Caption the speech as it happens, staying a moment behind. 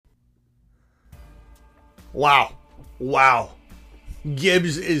Wow. Wow.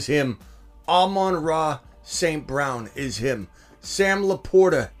 Gibbs is him. Amon-Ra St. Brown is him. Sam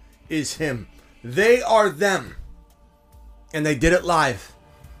LaPorta is him. They are them. And they did it live.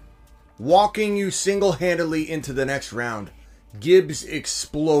 Walking you single-handedly into the next round. Gibbs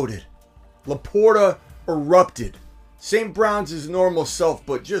exploded. LaPorta erupted. St. Brown's his normal self,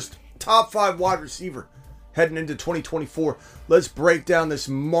 but just top 5 wide receiver heading into 2024. Let's break down this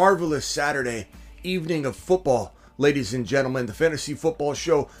marvelous Saturday evening of football. Ladies and gentlemen, the Fantasy Football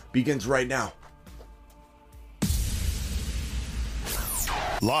Show begins right now.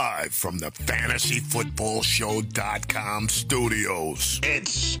 Live from the FantasyFootballShow.com studios.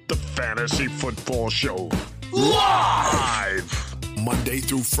 It's the Fantasy Football Show. Live! Monday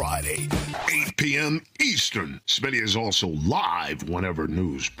through Friday, 8 p.m. Eastern. Smitty is also live whenever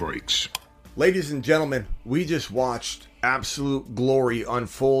news breaks. Ladies and gentlemen, we just watched absolute glory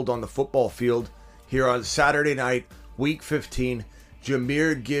unfold on the football field here on Saturday night, Week 15.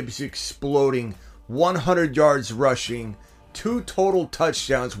 Jahmyr Gibbs exploding, 100 yards rushing, 2 total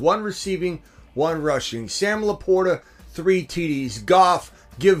touchdowns, 1 receiving, 1 rushing. Sam LaPorta, 3 TDs. Goff,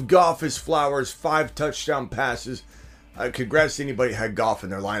 give Goff his flowers, 5 touchdown passes. Congrats to anybody who had Goff in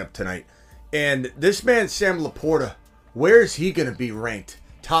their lineup tonight. And this man, Sam LaPorta, where is he going to be ranked?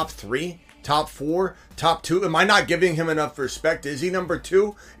 Top 3? Top 4? Top 2? Am I not giving him enough respect? Is he number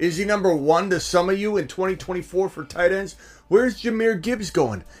 2? Is he number 1 to some of you in 2024 for tight ends? Where's Jahmyr Gibbs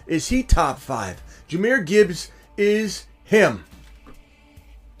going? Is he top 5? Jahmyr Gibbs is him.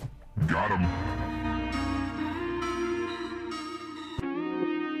 Got him.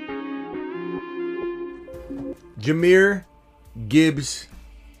 Jahmyr Gibbs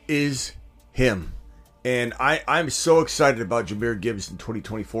is him. And I'm so excited about Jahmyr Gibbs in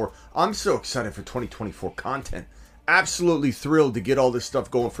 2024. I'm so excited for 2024 content. Absolutely thrilled to get all this stuff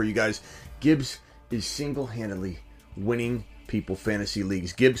going for you guys. Gibbs is single-handedly winning people fantasy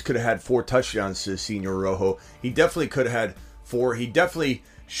leagues. Gibbs could have had 4 touchdowns to Senior Rojo. He definitely could have had 4. He definitely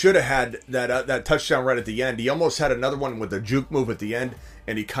should have had that touchdown right at the end. He almost had another one with a juke move at the end,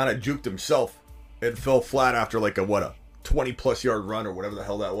 and he kind of juked himself. It fell flat after like a 20-plus yard run or whatever the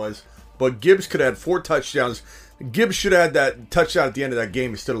hell that was. But Gibbs could have had 4 touchdowns. Gibbs should have had that touchdown at the end of that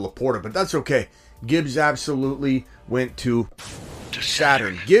game instead of LaPorta, but that's okay. Gibbs absolutely went to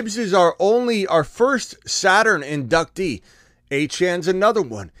Saturn. Gibbs is our first Saturn inductee. Achan's another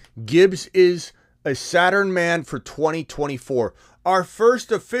one. Gibbs is a Saturn man for 2024. Our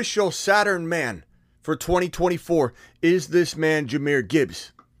first official Saturn man for 2024 is this man, Jahmyr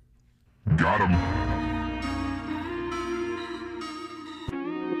Gibbs. Got him.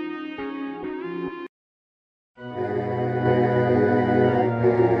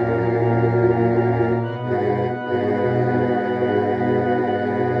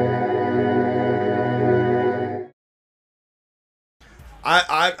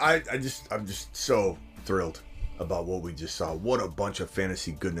 I'm just so thrilled about what we just saw. What a bunch of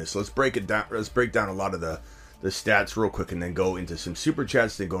fantasy goodness. Let's break it down. Let's break down a lot of the stats real quick and then go into some super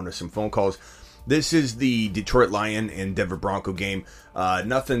chats, then go into some phone calls. This is the Detroit Lion and Denver Bronco game.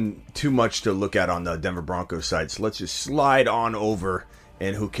 Nothing too much to look at on the Denver Broncos side. So let's just slide on over,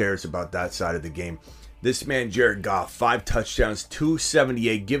 and who cares about that side of the game. This man, Jared Goff, 5 touchdowns,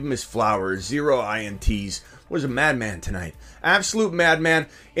 278. Give him his flowers, 0 INTs. Was a madman tonight. Absolute madman.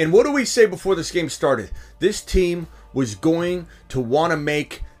 And what do we say before this game started? This team was going to want to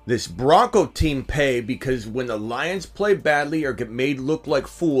make this Bronco team pay, because when the Lions play badly or get made look like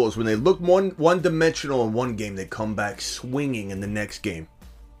fools, when they look one-dimensional in one game, they come back swinging in the next game.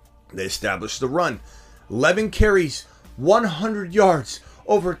 They established the run. 11 carries, 100 yards,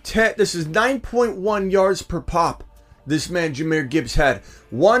 over 10. This is 9.1 yards per pop. This man, Jahmyr Gibbs, had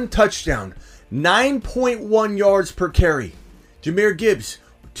 1 touchdown. 9.1 yards per carry. Jahmyr Gibbs,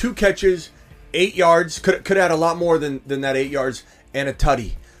 2 catches, 8 yards. Could have had a lot more than that 8 yards, and a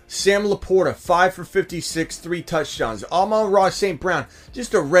tutty. Sam LaPorta, 5 for 56, 3 touchdowns. Amon-Ra St. Brown,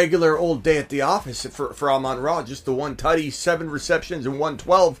 just a regular old day at the office for Amon-Ra. Just the 1 tutty, 7 receptions, and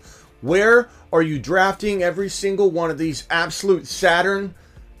 112. Where are you drafting every single one of these absolute Saturn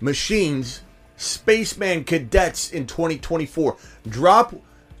machines, spaceman cadets in 2024?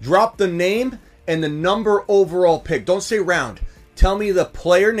 Drop the name and the number overall pick. Don't say round. Tell me the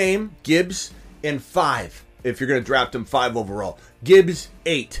player name, Gibbs, and 5. If you're going to draft him 5 overall. Gibbs,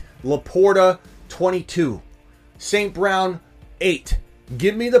 8. LaPorta, 22. St. Brown, 8.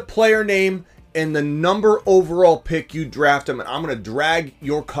 Give me the player name and the number overall pick you draft him. And I'm going to drag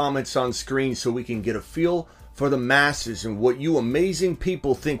your comments on screen so we can get a feel for the masses and what you amazing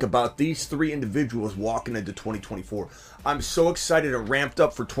people think about these 3 individuals walking into 2024. I'm so excited and ramped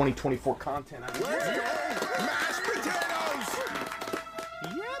up for 2024 content. mashed potatoes.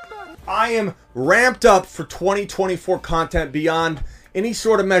 I am ramped up for 2024 content beyond any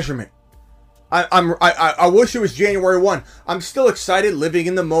sort of measurement. I wish it was January 1. I'm still excited, living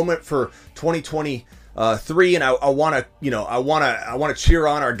in the moment for 2023, and I want to cheer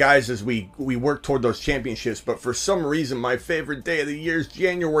on our guys as we work toward those championships. But for some reason, my favorite day of the year is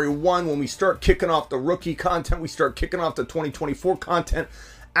January 1, when we start kicking off the rookie content, we start kicking off the 2024 content.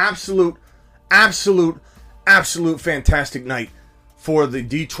 Absolute fantastic night for the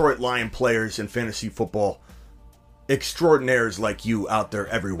Detroit Lion players in fantasy football. Extraordinaires like you out there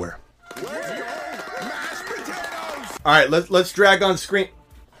everywhere. All right, let's drag on screen.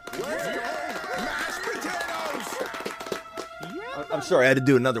 I'm sorry, I had to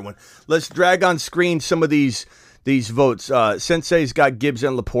do another one. Let's drag on screen some of these votes. Sensei's got Gibbs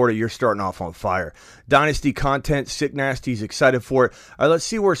and LaPorta. You're starting off on fire. Dynasty content, Sick Nasty's excited for it. All right, let's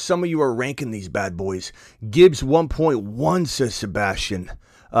see where some of you are ranking these bad boys. Gibbs 1.1, says Sebastian.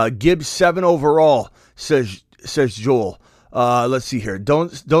 Gibbs 7 overall, says Joel. Let's see here.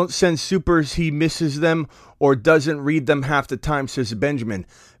 Don't send supers. He misses them or doesn't read them half the time, says Benjamin.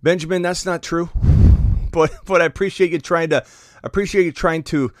 Benjamin, that's not true. But I appreciate you trying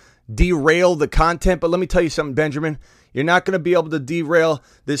to derail the content. But let me tell you something, Benjamin. You're not going to be able to derail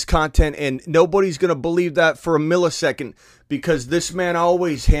this content, and nobody's going to believe that for a millisecond, because this man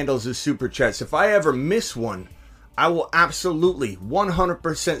always handles his super chats. If I ever miss one, I will absolutely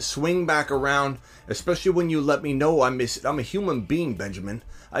 100% swing back around, especially when you let me know I miss it. I'm a human being, Benjamin.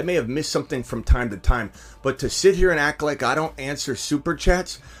 I may have missed something from time to time, but to sit here and act like I don't answer super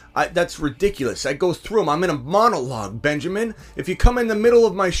chats, that's ridiculous. I go through them. I'm in a monologue, Benjamin. If you come in the middle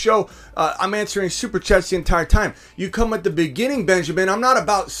of my show, I'm answering super chats the entire time. You come at the beginning, Benjamin. I'm not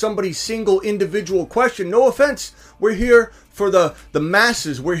about somebody's single individual question. No offense. We're here for the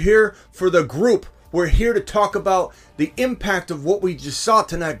masses. We're here for the group. We're here to talk about the impact of what we just saw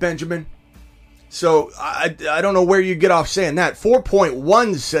tonight, Benjamin. So I don't know where you get off saying that.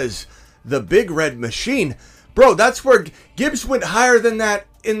 4.1 says the Big Red Machine. Bro, that's where Gibbs went higher than that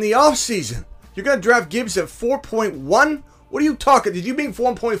in the offseason. You're going to draft Gibbs at 4.1? What are you talking? Did you mean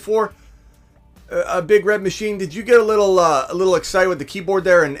 4.4? A Big Red Machine? Did you get a little excited with the keyboard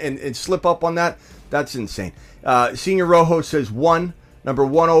there and slip up on that? That's insane. Senior Rojo says 1. Number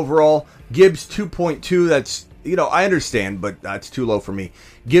 1 overall. Gibbs 2.2. That's, I understand, but that's too low for me.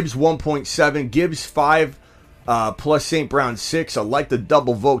 Gibbs 1.7. Gibbs 5 plus St. Brown 6. I like the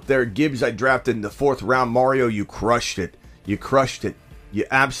double vote there. Gibbs I drafted in the 4th round. Mario, you crushed it. You crushed it. You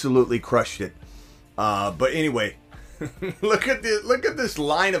absolutely crushed it. But anyway, look at this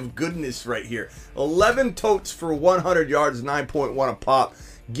line of goodness right here. 11 totes for 100 yards, 9.1 a pop.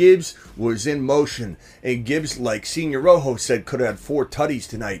 Gibbs was in motion, and Gibbs, like Senior Rojo said, could have had 4 tutties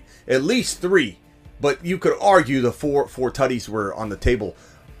tonight, at least 3. But you could argue the four tutties were on the table.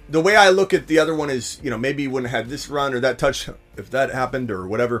 The way I look at the other one is, maybe he wouldn't have had this run or that touch if that happened or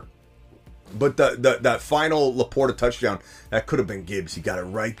whatever. But that final LaPorta touchdown, that could have been Gibbs. He got it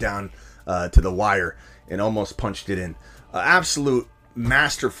right down to the wire and almost punched it in. Absolute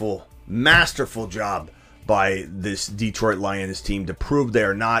masterful job by this Detroit Lions team to prove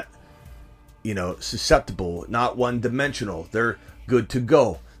they're not, susceptible, not one-dimensional. They're good to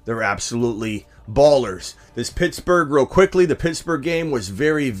go. They're absolutely ballers. This Pittsburgh, real quickly, the Pittsburgh game was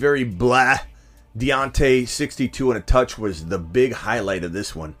very, very blah. Deontay, 62 and a touch, was the big highlight of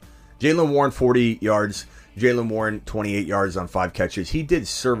this one. Jaylen Warren, 40 yards. Jaylen Warren, 28 yards on 5 catches. He did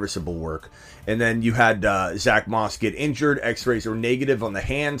serviceable work. And then you had Zach Moss get injured. X-rays were negative on the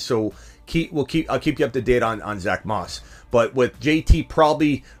hand, so I'll keep you up to date on Zach Moss. But with JT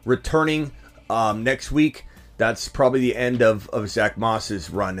probably returning next week, that's probably the end of Zach Moss's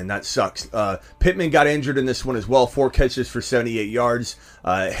run, and that sucks. Pittman got injured in this one as well. 4 catches for 78 yards.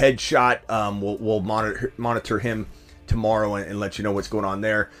 Headshot. We'll monitor him tomorrow and let you know what's going on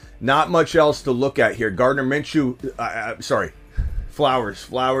there. Not much else to look at here. Gardner Minshew.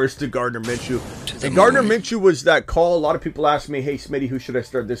 Flowers to Gardner Minshew. And Gardner Minshew was that call. A lot of people ask me, hey, Smitty, who should I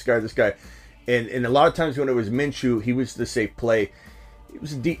start? This guy. And a lot of times when it was Minshew, he was the safe play. It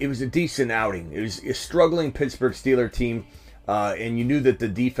was a decent outing. It was a struggling Pittsburgh Steelers team, and you knew that the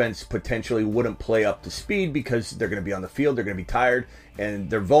defense potentially wouldn't play up to speed because they're going to be on the field, they're going to be tired, and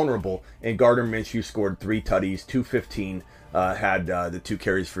they're vulnerable. And Gardner Minshew scored 3 tutties, 215, had the 2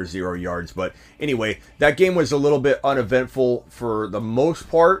 carries for 0 yards. But anyway, that game was a little bit uneventful for the most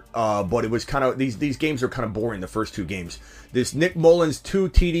part, but it was kind of, these games are kind of boring, the first 2 games. This Nick Mullins, 2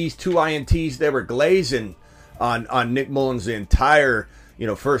 TDs, 2 INTs, they were glazing on Nick Mullins the entire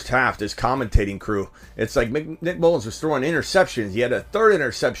first half. This commentating crew, it's like Nick Mullins was throwing interceptions. He had a 3rd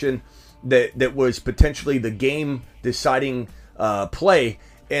interception that was potentially the game deciding play,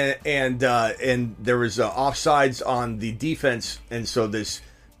 and there was offsides on the defense, and so this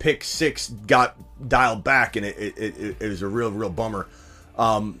pick six got dialed back, and it was a real bummer.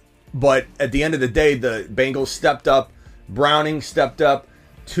 But at the end of the day, the Bengals stepped up. Browning stepped up.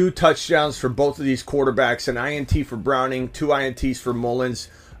 2 touchdowns for both of these quarterbacks. An INT for Browning. 2 INTs for Mullins.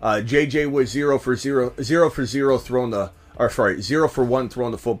 JJ was 0 for 1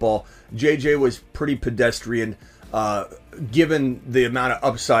 throwing the football. JJ was pretty pedestrian, given the amount of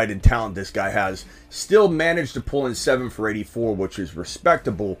upside and talent this guy has. Still managed to pull in 7 for 84, which is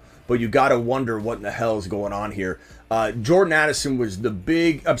respectable, but you got to wonder what in the hell is going on here. Jordan Addison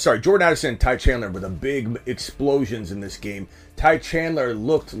and Ty Chandler were the big explosions in this game. Ty Chandler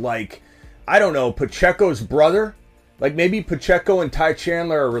looked like, I don't know, Pacheco's brother. Like maybe Pacheco and Ty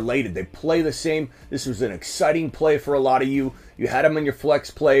Chandler are related. They play the same. This was an exciting play for a lot of you. You had him in your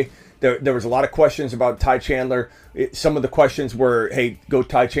flex play. There was a lot of questions about Ty Chandler. Some of the questions were, hey, go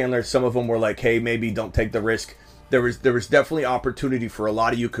Ty Chandler. Some of them were like, hey, maybe don't take the risk. There was definitely opportunity for a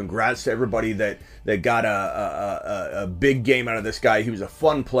lot of you. Congrats to everybody that got a big game out of this guy. He was a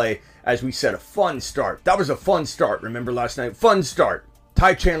fun play. As we said, a fun start. That was a fun start. Remember last night? Fun start.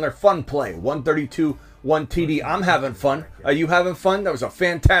 Ty Chandler, fun play. 132, 1 TD. I'm having fun. Are you having fun? That was a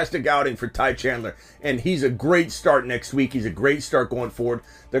fantastic outing for Ty Chandler. And he's a great start next week. He's a great start going forward.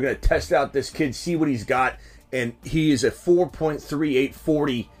 They're going to test out this kid, see what he's got. And he is a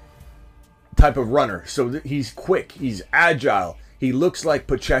 4.3840 type of runner. So he's quick. He's agile. He looks like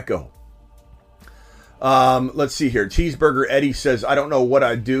Pacheco. Let's see here. Cheeseburger Eddie says, I don't know what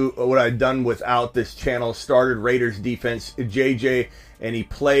I'd done without this channel. Started Raiders defense, JJ, and he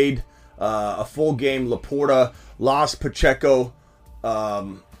played a full game. LaPorta lost Pacheco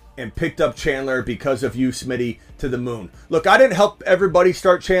and picked up Chandler because of you, Smitty, to the moon. Look, I didn't help everybody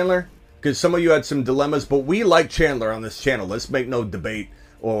start Chandler because some of you had some dilemmas, but we like Chandler on this channel. Let's make no debate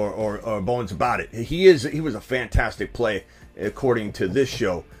or bones about it. He was a fantastic play according to this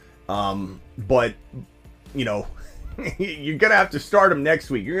show. But you know, you're going to have to start him next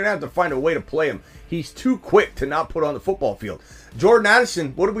week. You're going to have to find a way to play him. He's too quick to not put on the football field. Jordan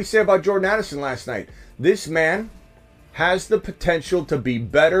Addison, what did we say about Jordan Addison last night? This man has the potential to be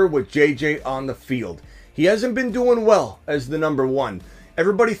better with JJ on the field. He hasn't been doing well as the number one.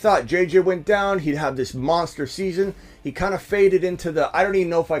 Everybody thought JJ went down, he'd have this monster season. He kind of faded into the, I don't even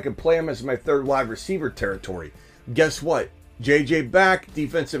know if I could play him as my third wide receiver territory. Guess what? JJ back,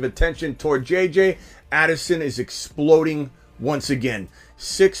 defensive attention toward JJ. Addison is exploding once again.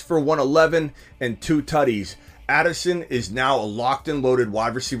 6 for 111 and 2 tutties. Addison is now a locked and loaded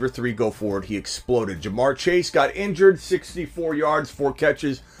wide receiver 3 go forward. He exploded. Jahmyr Chase got injured, 64 yards, 4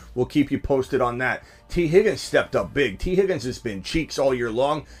 catches. We'll keep you posted on that. T. Higgins stepped up big. T. Higgins has been cheeks all year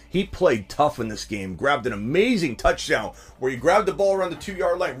long. He played tough in this game. Grabbed an amazing touchdown where he grabbed the ball around the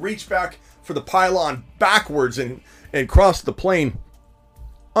 2-yard line, reached back for the pylon backwards and crossed the plane.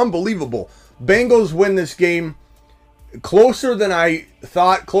 Unbelievable. Bengals win this game closer than I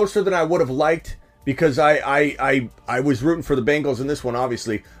thought, closer than I would have liked, because I was rooting for the Bengals in this one,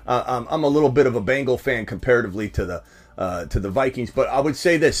 obviously. I'm a little bit of a Bengal fan comparatively to the Vikings, but I would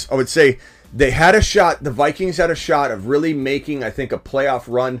say this. I would say they had a shot, the Vikings had a shot of really making, I think, a playoff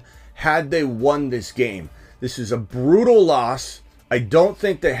run had they won this game. This is a brutal loss. I don't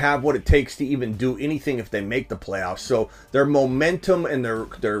think they have what it takes to even do anything if they make the playoffs. So their momentum and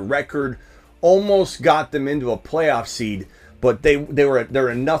their record almost got them into a playoff seed, but they're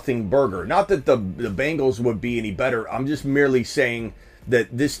a nothing burger. Not that the Bengals would be any better. I'm just merely saying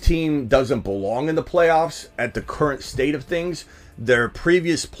that this team doesn't belong in the playoffs at the current state of things. Their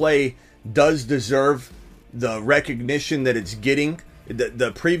previous play does deserve the recognition that it's getting.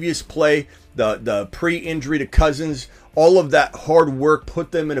 The previous play, the pre-injury to Cousins, all of that hard work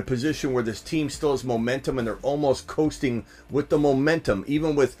put them in a position where this team still has momentum, and they're almost coasting with the momentum.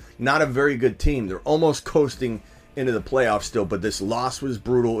 Even with not a very good team, they're almost coasting into the playoffs still. But this loss was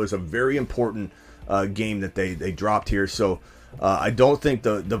brutal. It was a very important game that they dropped here. So I don't think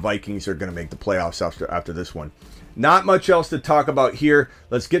the Vikings are going to make the playoffs after this one. Not much else to talk about here.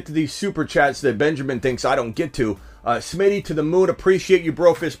 Let's get to these super chats that Benjamin thinks I don't get to. Smitty, to the moon. Appreciate you,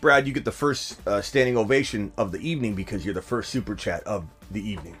 Brofist Brad. You get the first standing ovation of the evening because you're the first super chat of the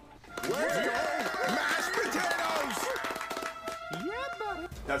evening. Mashed potatoes! Yeah, buddy.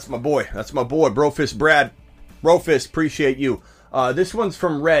 That's my boy, Brofist Brad. Brofist, appreciate you. This one's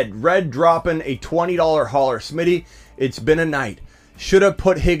from Red. Red dropping a $20 hauler. Smitty, it's been a night. Should have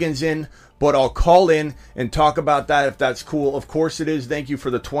put Higgins in, but I'll call in and talk about that if that's cool. Of course it is. Thank you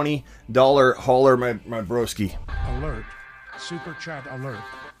for the $20 hauler, my broski. Alert. Super chat alert.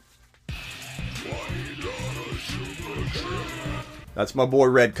 That's my boy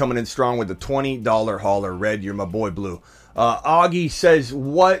Red coming in strong with the $20 hauler. Red, you're my boy Blue. Augie says,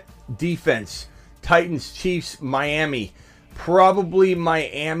 what defense? Titans, Chiefs, Miami. Probably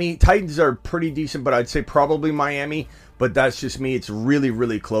Miami. Titans are pretty decent, but I'd say probably Miami. But that's just me. It's really,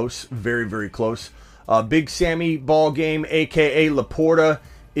 really close. Very, very close. Big Sammy ball game, a.k.a. LaPorta,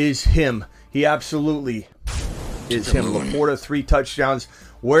 is him. He absolutely is him. LaPorta, 3 touchdowns.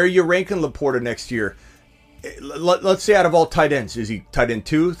 Where are you ranking LaPorta next year? Let's say out of all tight ends, is he tight end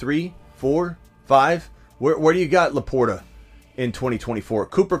 2, 3, 4, 5? Where do you got LaPorta in 2024?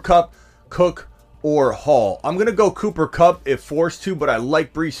 Cooper Kupp, Cook, or Hall? I'm going to go Cooper Kupp if forced to, but I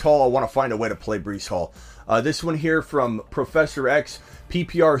like Breece Hall. I want to find a way to play Breece Hall. This one here from Professor X,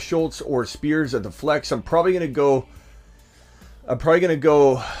 PPR Schultz or Spears at the flex. I'm probably going to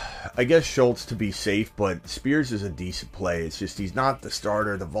go, I guess, Schultz to be safe, but Spears is a decent play. It's just he's not the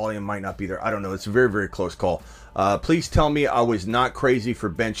starter. The volume might not be there. I don't know. It's a very, very close call. Please tell me I was not crazy for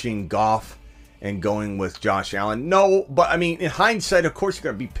benching Goff and going with Josh Allen. No, but I mean, in hindsight, of course,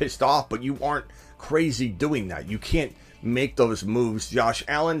 you're going to be pissed off, but you aren't crazy doing that. You can't make those moves. Josh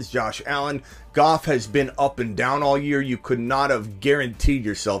Allen's Josh Allen. Goff has been up and down all year. You could not have guaranteed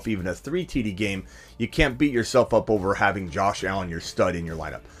yourself even a 3 TD game. You can't beat yourself up over having Josh Allen, your stud, in your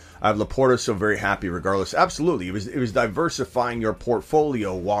lineup. I have LaPorta, so very happy regardless. Absolutely. It was diversifying your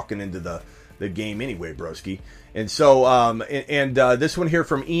portfolio walking into the game anyway, broski. And so, this one here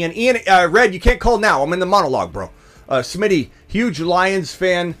from Ian. Ian, Red, you can't call now. I'm in the monologue, bro. Smitty, huge Lions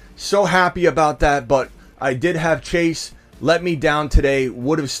fan. So happy about that, but I did have Chase let me down today.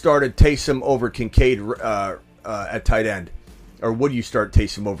 Would have started Taysom over Kincaid at tight end. Or would you start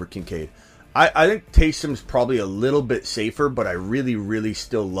Taysom over Kincaid? I think Taysom's probably a little bit safer, but I really, really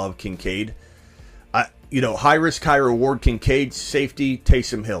still love Kincaid. High risk, high reward. Kincaid, safety,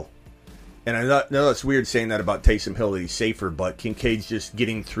 Taysom Hill. And I know it's weird saying that about Taysom Hill, that he's safer, but Kincaid's just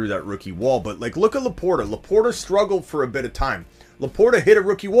getting through that rookie wall. But look at LaPorta. LaPorta struggled for a bit of time. LaPorta hit a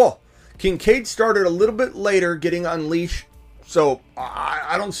rookie wall. Kincaid started a little bit later, getting unleashed. So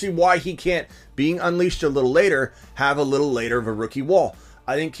I don't see why he can't, being unleashed a little later, have a little later of a rookie wall.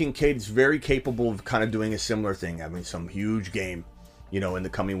 I think Kincaid is very capable of kind of doing a similar thing, having some huge game, in the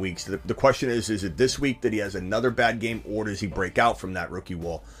coming weeks. The question is it this week that he has another bad game, or does he break out from that rookie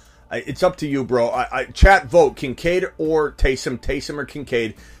wall? It's up to you, bro. Chat, vote Kincaid or Taysom or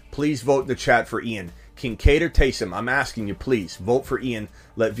Kincaid. Please vote in the chat for Ian. Kincaid or Taysom? I'm asking you, please vote for Ian.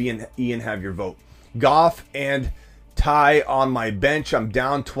 Let Ian have your vote. Goff and Ty on my bench. I'm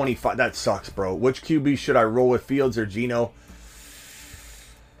down 25. That sucks, bro. Which QB should I roll with, Fields or Geno?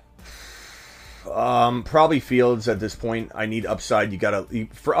 Probably Fields at this point. I need upside.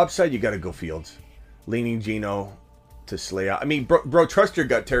 For upside, you gotta go Fields. Leaning Geno to slay out. I mean, bro, trust your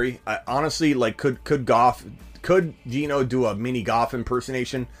gut, Terry. Honestly, could Geno do a mini Goff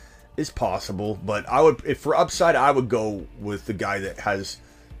impersonation? It's possible, but if for upside, I would go with the guy that has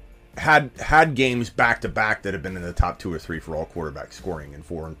had games back to back that have been in the top 2 or 3 for all quarterbacks scoring in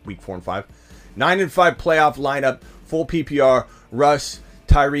week 4 and 5. 9-5 playoff lineup, full PPR. Russ,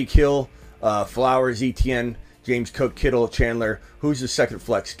 Tyreek Hill, Flowers, ETN, James Cook, Kittle, Chandler. Who's the second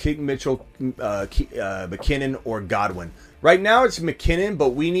flex? Keaton Mitchell, McKinnon, or Godwin? Right now it's McKinnon, but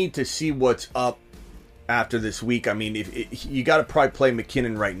we need to see what's up after this week. I mean, you got to probably play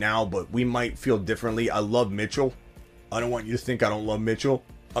McKinnon right now, but we might feel differently. I love Mitchell. I don't want you to think I don't love Mitchell.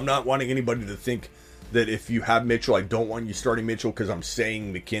 I'm not wanting anybody to think that if you have Mitchell, I don't want you starting Mitchell because I'm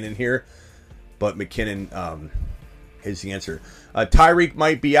saying McKinnon here. But McKinnon is the answer. Tyreek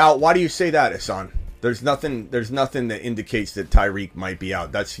might be out. Why do you say that, Hassan? There's nothing that indicates that Tyreek might be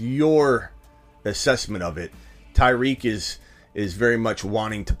out. That's your assessment of it. Tyreek is very much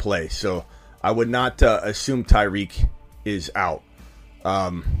wanting to play. So I would not assume Tyreek is out.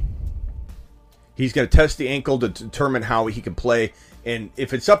 He's going to test the ankle to determine how he can play. And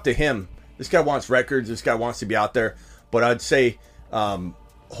if it's up to him, this guy wants records. This guy wants to be out there. But I'd say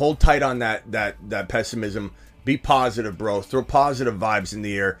hold tight on that pessimism. Be positive, bro. Throw positive vibes in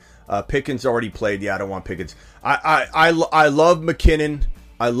the air. Pickens already played. Yeah, I don't want Pickens. I love McKinnon.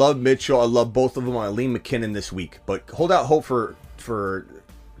 I love Mitchell. I love both of them. I lean McKinnon this week. But hold out hope for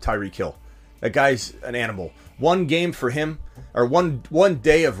Tyreek Hill. That guy's an animal. One game for him, or one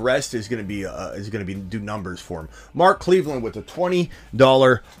day of rest is going to be do numbers for him. Mark Cleveland with a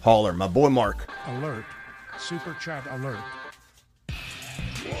 $20 hauler. My boy Mark. Alert. Super chat alert.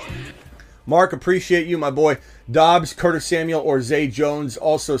 Mark, appreciate you, my boy. Dobbs, Curtis Samuel, or Zay Jones.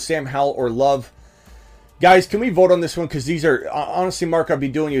 Also, Sam Howell or Love. Guys, can we vote on this one? Because these are, honestly, Mark, I'd be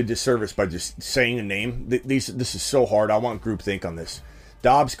doing you a disservice by just saying a name. This is so hard. I want groupthink on this.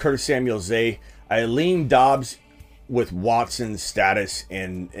 Dobbs, Curtis Samuel, Zay. I lean Dobbs with Watson's status,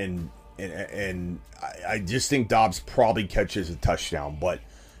 and I just think Dobbs probably catches a touchdown, but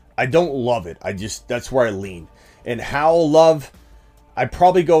I don't love it. That's where I lean. And Howell Love, I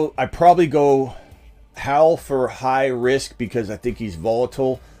probably go Howell for high risk because I think he's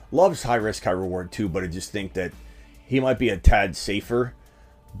volatile. Love's high risk, high reward too, but I just think that he might be a tad safer.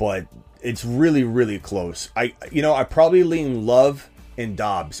 But it's really, really close. I probably lean Love and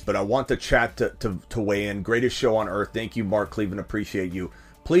Dobbs, but I want the chat to weigh in. Greatest show on earth. Thank you, Mark Cleveland. Appreciate you.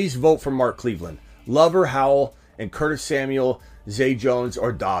 Please vote for Mark Cleveland. Love or Howell and Curtis Samuel, Zay Jones,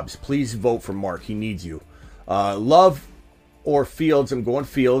 or Dobbs. Please vote for Mark. He needs you. Love or Fields. I'm going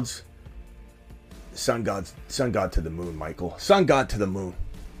Fields. Sun God to the moon, Michael. Sun God to the moon.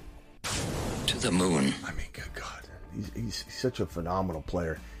 To the moon. I mean, good God. He's such a phenomenal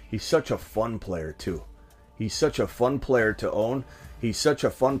player. He's such a fun player, too. He's such a fun player to own. He's such a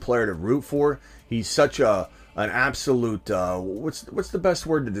fun player to root for. He's such an absolute, what's the best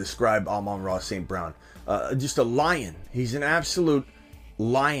word to describe Amon-Ra St. Brown? Just a lion. He's an absolute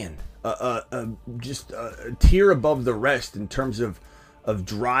lion. Just a tier above the rest in terms of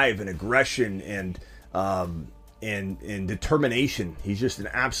drive and aggression and determination. He's just an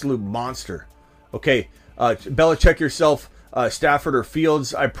absolute monster. Okay, Bella, check yourself. Stafford or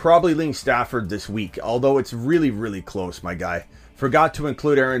Fields. I probably lean Stafford this week, although it's really, really close, my guy. Forgot to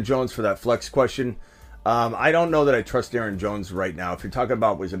include Aaron Jones for that flex question. I don't know that I trust Aaron Jones right now. If you're talking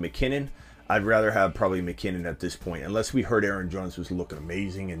about was it McKinnon, I'd rather have probably McKinnon at this point, unless we heard Aaron Jones was looking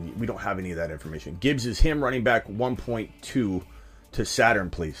amazing, and we don't have any of that information. Gibbs is him, running back 1.2 to Saturn,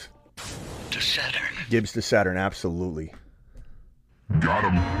 please. To Saturn. Gibbs to Saturn, absolutely. Got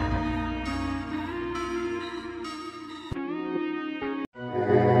him.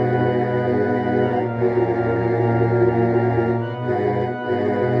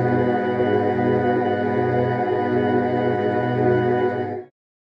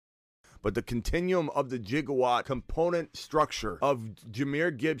 But the continuum of the gigawatt component structure of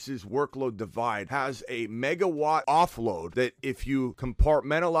Jahmyr Gibbs' workload divide has a megawatt offload that if you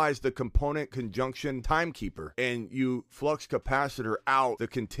compartmentalize the component conjunction timekeeper and you flux capacitor out the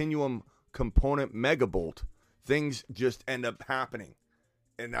continuum component megabolt, things just end up happening.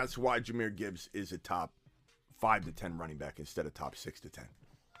 And that's why Jahmyr Gibbs is a top 5 to 10 running back instead of top 6 to 10.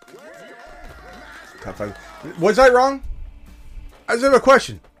 Top 5. Was I wrong? I just have a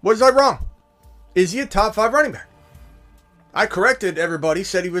question. Was I wrong? Is he a top 5 running back? I corrected everybody,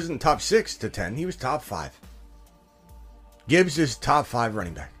 said he wasn't top 6 to 10. He was top 5. Gibbs is top 5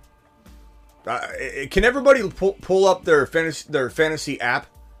 running back. Can everybody pull up their fantasy app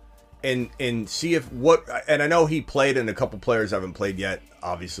and see if what... And I know he played and a couple players haven't played yet,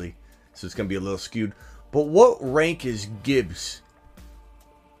 obviously. So it's going to be a little skewed. But what rank is Gibbs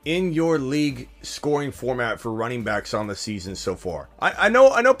in your league scoring format for running backs on the season so far? I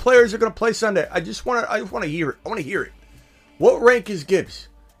know players are going to play Sunday. I want to hear it. I want to hear it. What rank is Gibbs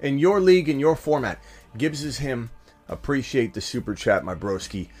in your league, in your format? Gibbs is him. Appreciate the super chat, my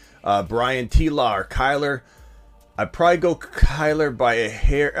broski. Brian T-Law or Kyler. I'd probably go Kyler by a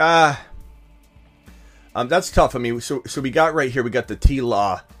hair. That's tough. I mean, so we got right here. We got the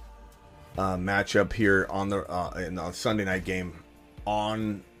T-Law matchup here on in the Sunday night game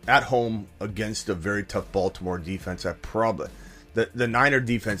at home against a very tough Baltimore defense. The Niner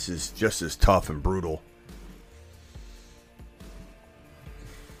defense is just as tough and brutal.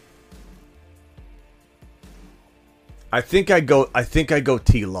 I think I go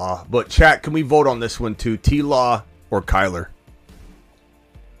T-Law, but chat, can we vote on this one too? T-Law or Kyler?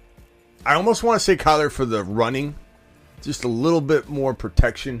 I almost want to say Kyler for the running, just a little bit more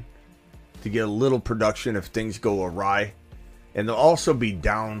protection to get a little production if things go awry. And they'll also be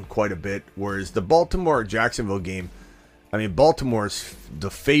down quite a bit. Whereas the Baltimore-Jacksonville game, I mean, Baltimore's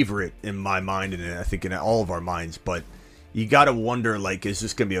the favorite in my mind, and I think in all of our minds. But you got to wonder, like, is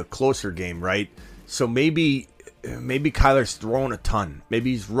this going to be a closer game, right? So maybe Kyler's throwing a ton.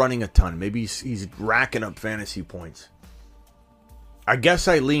 Maybe he's running a ton. Maybe he's racking up fantasy points. I guess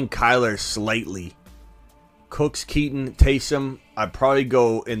I lean Kyler slightly. Cooks, Keaton, Taysom. I'd probably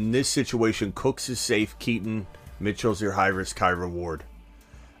go, in this situation, Cooks is safe, Keaton... Mitchell's your high risk, high reward.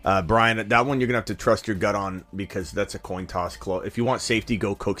 Brian, that one you're going to have to trust your gut on because that's a coin toss. If you want safety,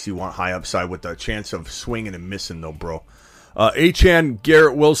 go Cooks. You want high upside with a chance of swinging and missing, though, bro. Achane,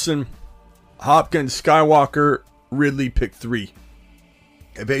 Garrett Wilson, Hopkins, Skywalker, Ridley, pick 3.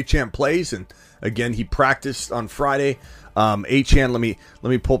 If Achane plays, and again, he practiced on Friday. Achane, let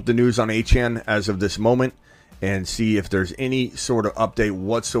me pull up the news on Achane as of this moment and see if there's any sort of update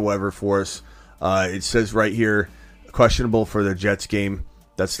whatsoever for us. It says right here, questionable for the Jets game.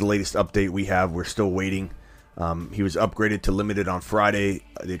 That's the latest update we have. We're still waiting. He was upgraded to limited on Friday.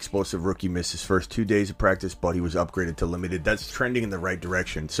 The explosive rookie missed his first 2 days of practice, but he was upgraded to limited. That's trending in the right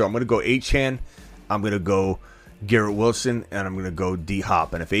direction. So I'm going to go Achane. I'm going to go Garrett Wilson, and I'm going to go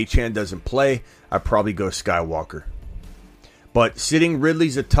D-Hop. And if Achane doesn't play, I probably go Skywalker. But sitting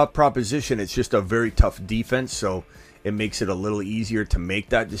Ridley's a tough proposition. It's just a very tough defense, so it makes it a little easier to make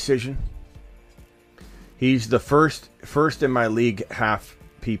that decision. He's the first in my league half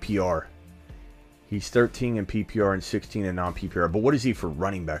PPR. He's 13 in PPR and 16 in non-PPR. But what is he for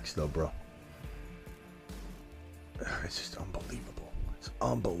running backs, though, bro? It's just unbelievable. It's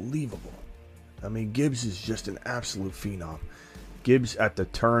unbelievable. I mean, Gibbs is just an absolute phenom. Gibbs at the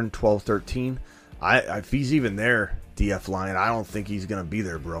turn, 12-13. If he's even there, DF line, I don't think he's going to be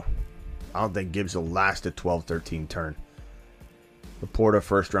there, bro. I don't think Gibbs will last a 12-13 turn. LaPorta,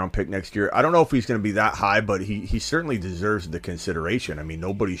 first-round pick next year. I don't know if he's going to be that high, but he certainly deserves the consideration. I mean,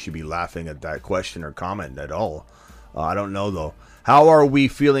 nobody should be laughing at that question or comment at all. I don't know, though. How are we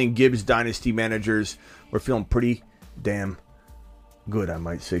feeling, Gibbs Dynasty managers? We're feeling pretty damn good, I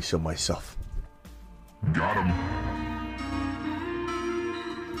might say so myself. Got him.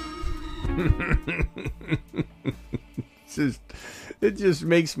 It just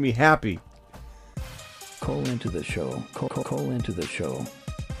makes me happy. Call into the show. Call into the show.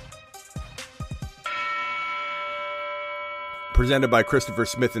 Presented by Christopher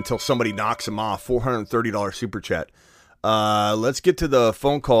Smith until somebody knocks him off. $430 super chat. Let's get to the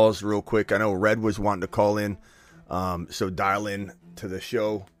phone calls real quick. I know Red was wanting to call in. So dial in to the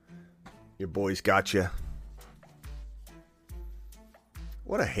show. Your boys got you.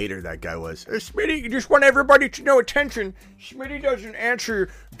 What a hater that guy was. Hey, Smitty, you just want everybody to know attention. Smitty doesn't answer.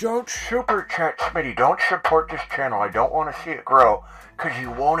 Don't super chat, Smitty. Don't support this channel. I don't want to see it grow because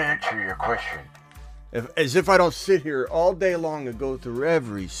you won't answer your question. As if I don't sit here all day long and go through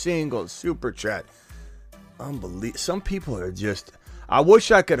every single super chat. Unbelievable. Some people are just... I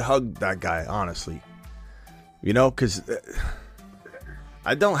wish I could hug that guy, honestly. You know, because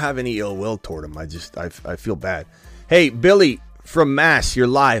I don't have any ill will toward him. I feel bad. Hey, Billy... From Mass, you're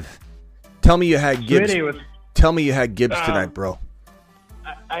live. Tell me you had Gibbs. Tell me you had Gibbs tonight, bro.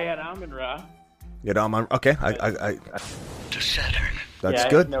 I had Amon-Ra. You had Amon? Okay. To Saturn. That's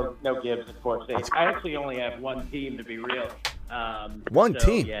good. No Gibbs, of course. I actually only have one team, to be real. One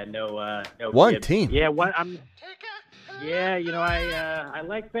team? Yeah, no one Gibbs. team? Yeah, I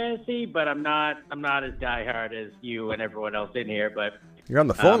like fantasy, but I'm not as diehard as you and everyone else in here. But you're on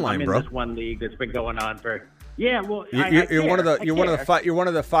the phone line, bro. I'm in this one league that's been going on for... Yeah, well, you're one of the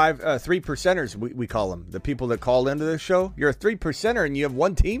 3%ers we call them. The people that call into this show. You're a 3%er and you have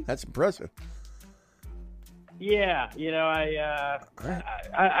one team. That's impressive. Yeah,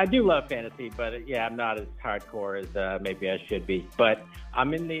 I do love fantasy, but I'm not as hardcore as maybe I should be. But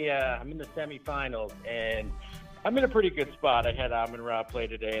I'm in the semifinals, and I'm in a pretty good spot. I had Amon-Ra play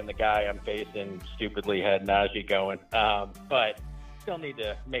today, and the guy I'm facing stupidly had Najee going, but. Still need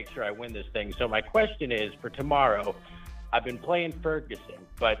to make sure I win this thing. So my question is, for tomorrow, I've been playing Ferguson,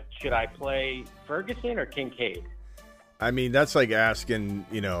 but should I play Ferguson or Kincaid? I mean, that's like asking,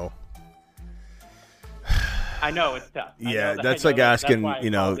 I know, it's tough. That's like asking,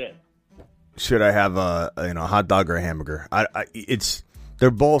 should I have a hot dog or a hamburger? They're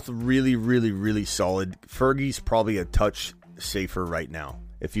both really, really, really solid. Fergie's probably a touch safer right now.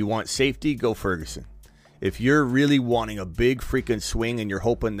 If you want safety, go Ferguson. If you're really wanting a big freaking swing and you're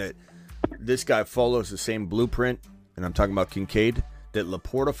hoping that this guy follows the same blueprint, and I'm talking about Kincaid, that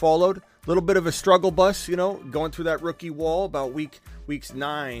LaPorta followed, a little bit of a struggle bus, going through that rookie wall about weeks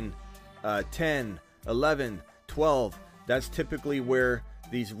 9, 10, 11, 12. That's typically where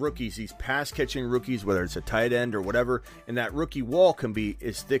these rookies, these pass-catching rookies, whether it's a tight end or whatever, and that rookie wall can be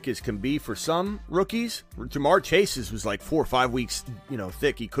as thick as can be for some rookies. Ja'Marr Chase's was like 4 or 5 weeks,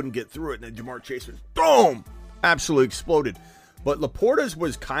 thick. He couldn't get through it, and then Ja'Marr Chase was, boom, absolutely exploded. But LaPorta's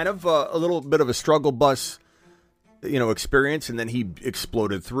was kind of a little bit of a struggle bus, experience, and then he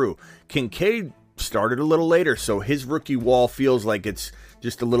exploded through. Kincaid started a little later, so his rookie wall feels like it's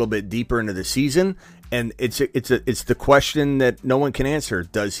just a little bit deeper into the season. And it's the question that no one can answer.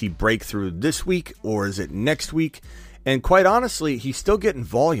 Does he break through this week or is it next week? And quite honestly, he's still getting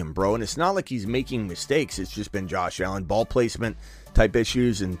volume, bro. And it's not like he's making mistakes. It's just been Josh Allen ball placement type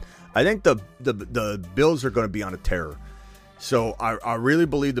issues. And I think the Bills are going to be on a tear. So I really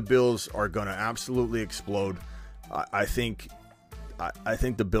believe the Bills are going to absolutely explode. I think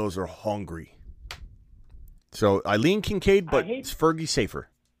the Bills are hungry. So I lean Kincaid, but it's Fergie safer.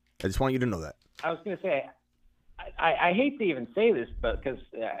 I just want you to know that. I was going to say, I hate to even say this, but because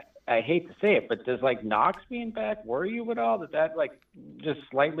I hate to say it, but does like Knox being back worry you at all? That like just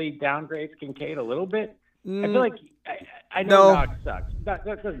slightly downgrades Kincaid a little bit? I feel like I know Knox sucks. That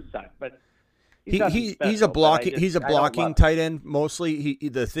doesn't suck, but he's a blocking tight end mostly.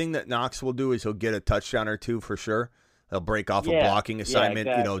 The thing that Knox will do is he'll get a touchdown or two for sure. He'll break off a blocking assignment,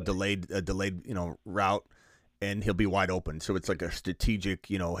 exactly. a delayed route, and he'll be wide open. So it's like a strategic,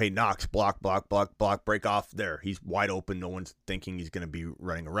 hey, Knox, block, break off there. He's wide open. No one's thinking he's going to be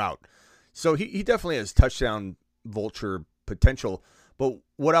running a route. So he definitely has touchdown vulture potential. But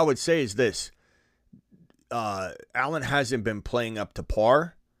what I would say is this. Allen hasn't been playing up to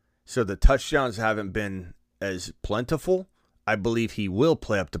par, so the touchdowns haven't been as plentiful. I believe he will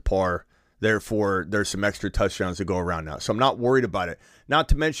play up to par. Therefore, there's some extra touchdowns to go around now. So I'm not worried about it. Not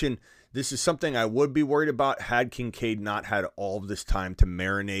to mention, this is something I would be worried about had Kincaid not had all of this time to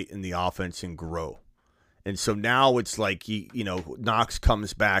marinate in the offense and grow. And so now it's like, Knox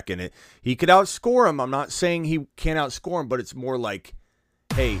comes back and he could outscore him. I'm not saying he can't outscore him, but it's more like,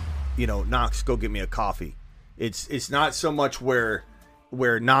 hey, Knox, go get me a coffee. It's not so much where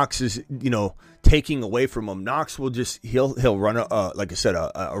Knox is, taking away from him. Knox will he'll run like I said,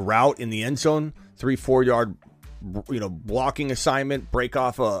 a route in the end zone, 3-4 yard, blocking assignment, break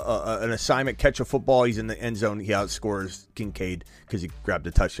off an assignment, catch a football. He's in the end zone. He outscores Kincaid because he grabbed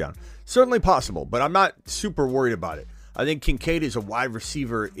a touchdown. Certainly possible, but I'm not super worried about it. I think Kincaid is a wide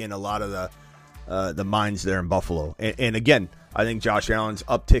receiver in a lot of the minds there in Buffalo. And again, I think Josh Allen's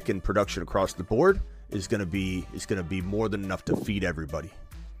uptick in production across the board is going to be more than enough to feed everybody.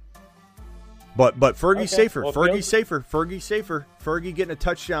 But Fergie's safer. Well, Fergie's safer. Fergie getting a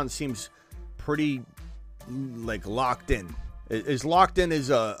touchdown seems pretty like locked in. As locked in as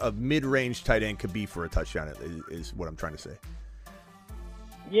a mid-range tight end could be for a touchdown is what I'm trying to say.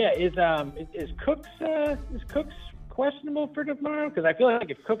 Yeah, is Cooks questionable for tomorrow? Because I feel like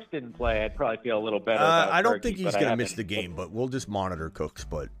if Cooks didn't play, I'd probably feel a little better. I don't think he's going to miss the game, but we'll just monitor Cooks.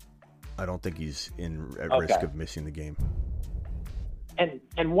 But I don't think he's at risk of missing the game.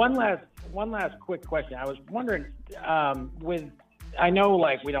 And one last quick question. I was wondering, I know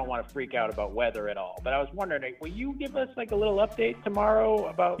like we don't want to freak out about weather at all, but I was wondering, will you give us like a little update tomorrow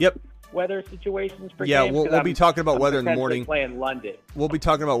about weather situations for games? Yeah, we'll be talking about weather in the morning. Playing London. We'll be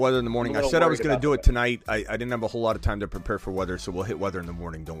talking about weather in the morning. I said I was going to do it tonight. I didn't have a whole lot of time to prepare for weather, so we'll hit weather in the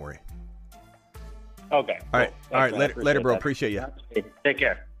morning. Don't worry. Okay. All right. Later, bro. Appreciate you. Take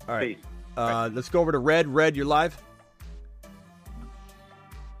care. All right. Peace. Let's go over to Red. Red, you're live.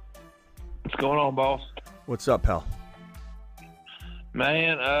 What's going on, boss? What's up, pal?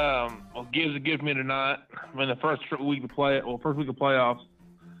 Man, well, Gibbs gives me tonight. I'm in the first week of playoffs.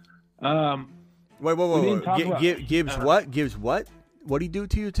 Wait. Gibbs what? Gibbs what? What'd he do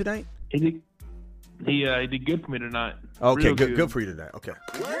to you tonight? He did good for me tonight. Okay, good for you tonight. Okay.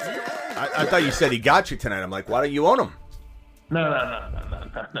 I thought you said he got you tonight. I'm like, why don't you own him? No.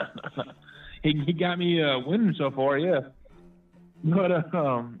 He got me winning so far, yeah. But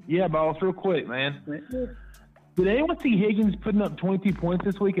boss, real quick, man. Did anyone see Higgins putting up 22 points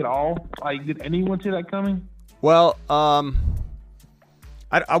this week at all? Like, did anyone see that coming? Well, I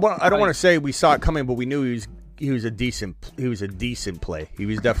don't want to say we saw it coming, but we knew he was a decent play. He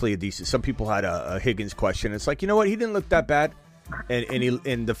was definitely a decent. Some people had a Higgins question. It's like, you know what, he didn't look that bad,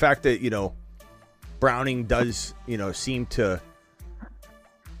 and the fact that Browning does seem to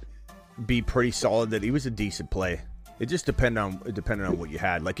be pretty solid. That he was a decent play. It just depended on what you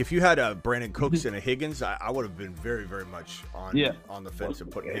had. Like if you had a Brandon Cooks and a Higgins, I would have been very, very much on the fence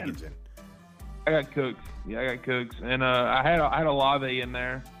of putting Higgins in. I got Cooks. Yeah, I got Cooks, and I had a Olave in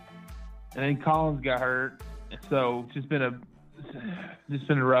there, and then Collins got hurt, so it's just been a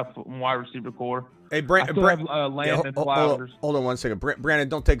rough wide receiver core. Hey, Landon Flowers. Hold on one second, Brandon.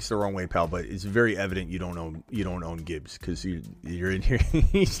 Don't take us the wrong way, pal, but it's very evident you don't own Gibbs because you're in here.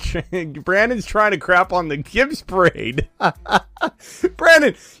 Brandon's trying to crap on the Gibbs parade.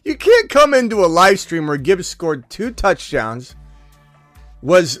 Brandon, you can't come into a live stream where Gibbs scored 2 touchdowns,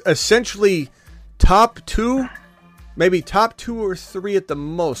 was essentially top 2 or 3 at the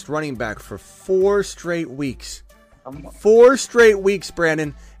most running back for 4 straight weeks. 4 straight weeks,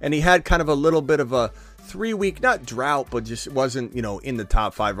 Brandon, and he had kind of a little bit of a 3-week, not drought, but just wasn't, in the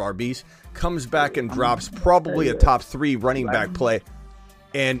top 5 RBs. Comes back and drops probably a top 3 running back play.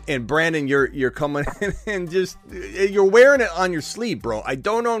 And Brandon, you're coming in and just you're wearing it on your sleeve, bro. I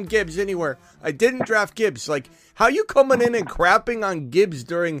don't own Gibbs anywhere. I didn't draft Gibbs. Like, how you coming in and crapping on Gibbs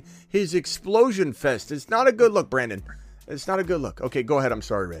during his explosion fest? It's not a good look, Brandon. It's not a good look. Okay, go ahead. I'm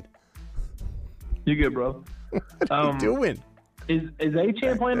sorry, Red. You good, bro? What are you doing? Is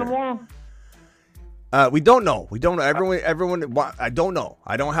A-Chan playing tomorrow? We don't know. We don't know. Everyone. I don't know.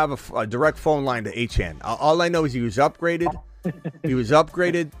 I don't have a direct phone line to Achan. All I know is he was upgraded. He was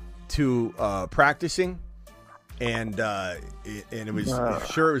upgraded to practicing, and it was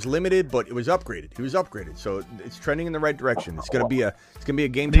sure it was limited, but it was upgraded. He was upgraded, so it's trending in the right direction. It's gonna be a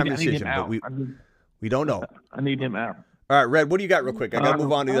game time decision, but we don't know. I need him out. All right, Red. What do you got, real quick? I gotta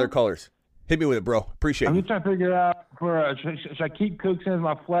move on to the other callers. Hit me with it, bro. Appreciate it. I'm just trying to figure out should I keep Cooks in as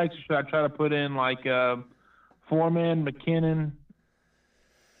my flex, or should I try to put in like Foreman, McKinnon,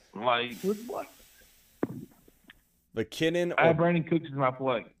 like what? McKinnon. I have Brandon Cooks as my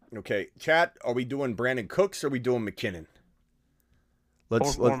flex. Okay, chat. Are we doing Brandon Cooks or are we doing McKinnon?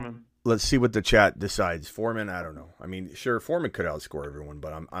 Let's see what the chat decides. Foreman, I don't know. I mean, sure, Foreman could outscore everyone,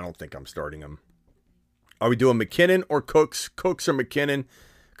 but I don't think I'm starting him. Are we doing McKinnon or Cooks? Cooks or McKinnon?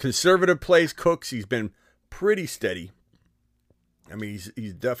 Conservative plays Cooks. He's been pretty steady. I mean,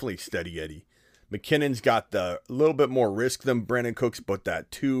 he's definitely steady Eddie. McKinnon's got a little bit more risk than Brandon Cooks, but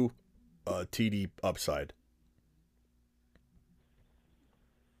that 2 TD upside.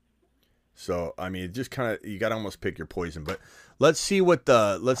 So I mean, it just kind of, you got to almost pick your poison. But let's see what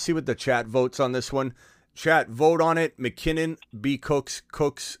the chat votes on this one. Chat, vote on it. McKinnon, B Cooks,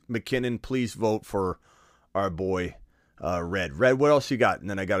 Cooks, McKinnon. Please vote for our boy. Red. What else you got? And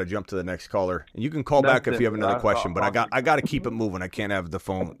then I got to jump to the next caller. And you can call back if you have another question, but I got to keep it moving. I can't have the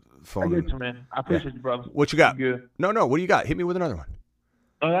phone. I get you, man. I appreciate you, brother. What you got? Good. No. What do you got? Hit me with another one.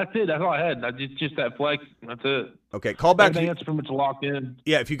 Oh, that's it. That's all I had. Just that flex. That's it. Okay, call back. Everything else pretty much locked in.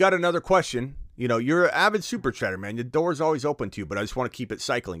 Yeah, if you got another question, you're an avid super chatter, man. The door's always open to you, but I just want to keep it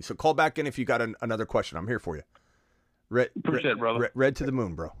cycling. So call back in if you got another question. I'm here for you. Appreciate it, brother. Red to the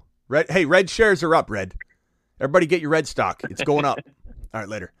moon, bro. Red shares are up, Red. Everybody get your red stock. It's going up. All right,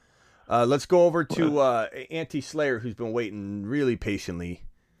 later. Let's go over to Anti-Slayer, who's been waiting really patiently.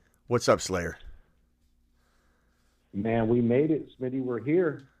 What's up, Slayer? Man, we made it, Smitty. We're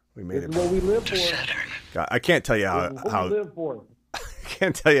here. We made This is what we live for. God, I can't tell you how we live for. I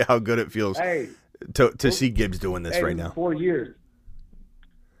can't tell you how good it feels to see Gibbs doing this right now. 4 years.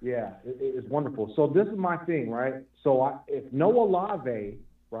 Yeah, it's wonderful. So this is my thing, right? So if no Olave,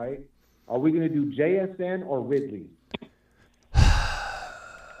 right, are we going to do JSN or Ridley?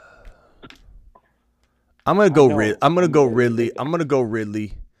 I'm gonna go Ridley.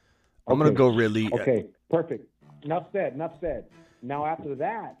 Okay, perfect. Enough said. Now after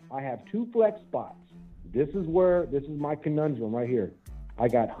that, I have 2 flex spots. This is my conundrum right here. I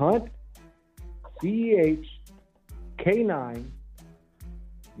got Hunt, CEH, K9,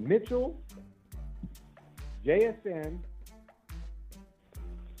 Mitchell, JSN,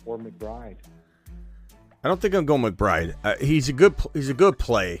 or McBride. I don't think I'm going McBride. He's a good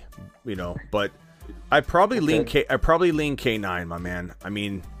play, but I probably lean K9, my man. I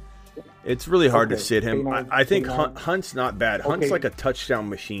mean, it's really hard to sit him. I think Hunt's not bad. Hunt's like a touchdown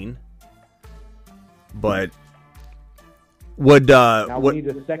machine. But we need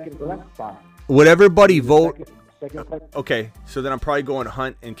a second flex spot. Would everybody vote? Second flex. Okay, so then I'm probably going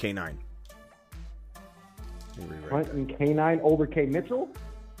Hunt and K9. Hunt and K9 over K Mitchell?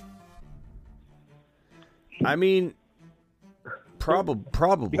 I mean,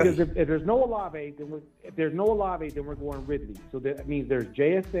 probably. Because if there's no Olave, then we're going Ridley. So that means there's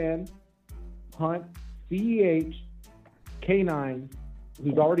JSN, Hunt, CEH, K9,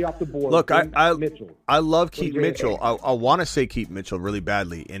 who's already off the board. Look, Mitchell. I love keep Mitchell. I want to say keep Mitchell really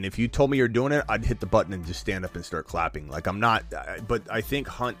badly, and if you told me you're doing it, I'd hit the button and just stand up and start clapping. Like I'm not, but I think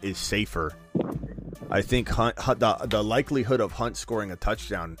Hunt is safer. I think Hunt the likelihood of Hunt scoring a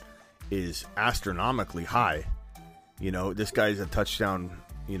touchdown is astronomically high. This guy's a touchdown.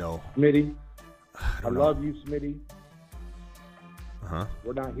 Smitty, I love you, Smitty. Uh-huh.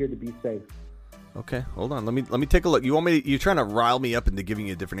 We're not here to be safe. Okay, hold on. Let me take a look. You're trying to rile me up into giving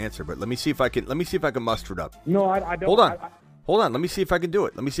you a different answer, but let me see if I can muster it up. No, I don't. Hold on. Let me see if I can do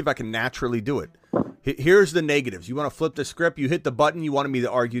it. Let me see if I can naturally do it. Here's the negatives. You want to flip the script? You hit the button. You wanted me to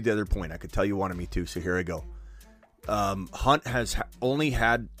argue the other point. I could tell you wanted me to, so here I go. Hunt has only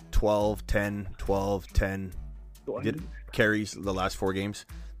had 12, 10 carries the last 4 games.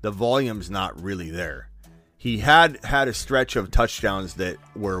 The volume's not really there. He had a stretch of touchdowns that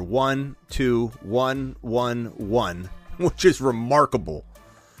were 1, 2, 1, 1, 1, which is remarkable.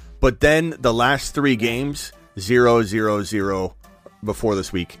 But then the last 3 games, 0, 0, 0 before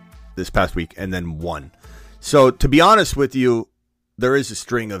this past week, and then 1. So to be honest with you, there is a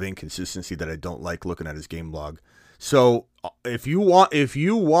string of inconsistency that I don't like looking at his game log. So if you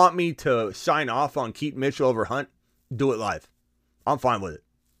want me to sign off on Keaton Mitchell over Hunt, do it live. I'm fine with it.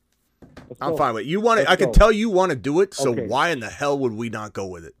 I'm go. fine with it. You want it. Let's I can go. tell you want to do it. So Okay. why in the hell would we not go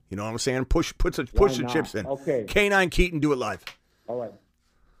with it? You know what I'm saying? Push Why the not? chips in. Okay. K9 Keaton, do it live. All right.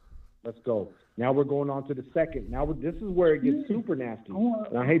 Let's go. Now we're going on to the second. Now this is where it gets super nasty.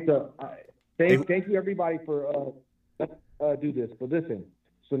 And I hate to thank you everybody for do this. But listen.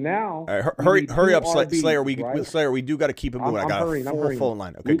 So now All right, hurry up, RBs, Slayer. right? Slayer, we do got to keep it moving. I got hurrying, a I'm full hurrying. phone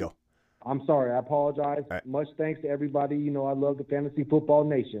line. Okay, go. I'm sorry. I apologize. Right. Much thanks to everybody. You know, I love the Fantasy Football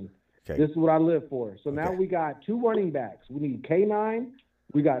Nation. Okay. This is what I live for. So now Okay. we got 2 running backs. We need K9.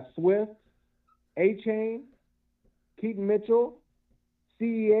 We got Swift, A-Chain, Keaton Mitchell,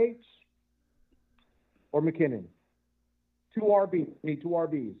 CEH, or McKinnon. 2 RBs. We need 2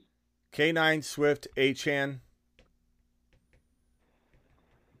 RBs. K9, Swift, Achan.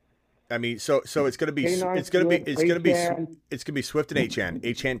 I mean, so it's gonna be K9, it's gonna be Swift, it's gonna be Achan. it's gonna be Swift and Achan.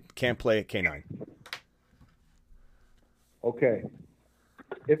 Achan can't play at K9. Okay.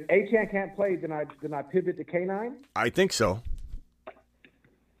 If A-Chan can't play, then I pivot to K9? I think so.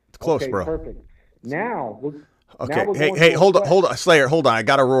 It's close, Okay, bro. perfect. Now, Okay. now we're going Hey, to a hold on, flex. Slayer, hold on. I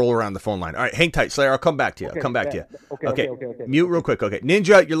got to roll around the phone line. All right, hang tight, Slayer. I'll come back to you. Okay, I'll come back to you. okay. Mute real quick. Okay.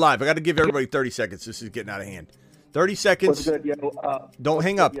 Ninja, you're live. I got to give everybody 30 seconds. This is getting out of hand. 30 seconds. What's good, yo? Don't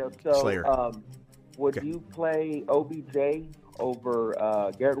hang up, Yo, so, Slayer. Would Okay. you play OBJ over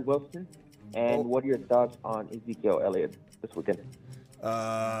Garrett Wilson? And what are your thoughts on Ezekiel Elliott this weekend?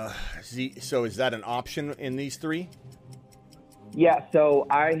 So is that an option in these 3? Yeah, so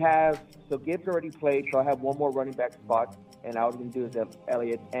Gibbs already played, so I have one more running back spot, and all I'm going to do is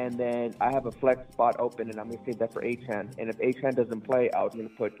Elliott, and then I have a flex spot open, and I'm going to save that for Achan. And if Achan doesn't play, I was going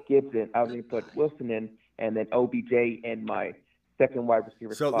to put Gibbs in, I was going to put Wilson in, and then OBJ in my second wide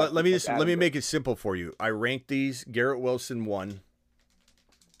receiver So spot. let me make it simple for you. I ranked these: Garrett Wilson 1,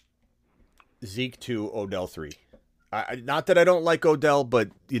 Zeke 2, Odell 3. Not that I don't like Odell, but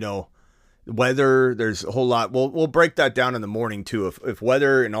you know, weather. There's a whole lot. We'll break that down in the morning too. If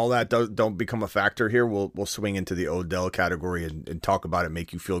weather and all that don't become a factor here, we'll swing into the Odell category and talk about it.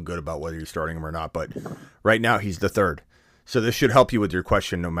 Make you feel good about whether you're starting him or not. But right now he's the 3rd, so this should help you with your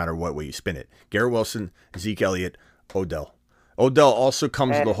question, no matter what way you spin it. Garrett Wilson, Zeke Elliott, Odell. Odell also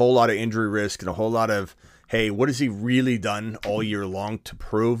comes with a whole lot of injury risk and a whole lot of, hey, what has he really done all year long to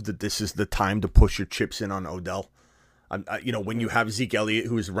prove that this is the time to push your chips in on Odell? When you have Zeke Elliott,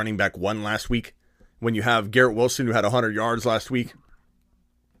 who was running back 1 last week, when you have Garrett Wilson, who had 100 yards last week.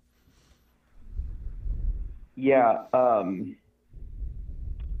 Yeah, I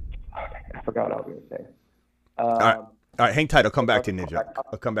forgot what I was going to say. All right, hang tight. I'll come back to you, Ninja.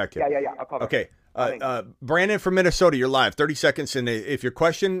 I'll come back to you. Yeah. I'll call back. Okay. Brandon from Minnesota, you're live. 30 seconds. And if your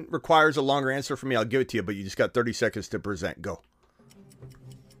question requires a longer answer from me, I'll give it to you, but you just got 30 seconds to present. Go.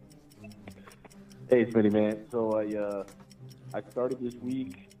 Hey, Smitty, man. So I started this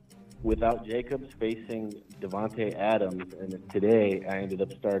week without Jacobs facing Devontae Adams, and then today I ended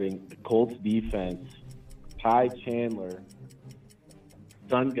up starting the Colts defense, Ty Chandler,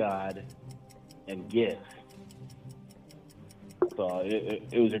 Sun God, and Gibbs. So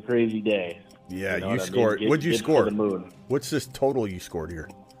it was a crazy day. Yeah, You know you what I scored. mean? What'd you Gibbs score? to the moon. What's this total you scored here?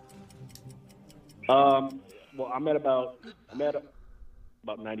 Well, I'm at about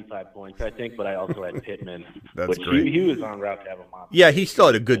 95 points, I think, but I also had Pittman. That's which great. He was on route to have a monster. Yeah, he still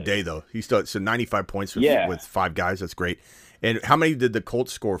had a good day, though. He still so 95 points with, Yeah. with 5 guys. That's great. And how many did the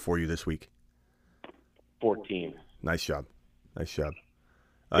Colts score for you this week? 14. Nice job. Nice job.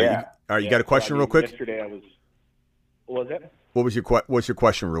 Yeah. All right, you got a question real quick? Yesterday I was. What was that? What's your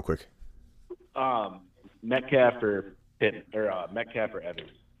question real quick? Metcalf or Metcalf or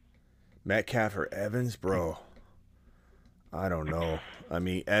Evans. Metcalf or Evans, bro? I don't know. I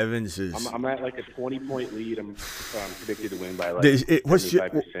mean, Evans is. I'm at like a 20-point lead. I'm predicted to win by like What's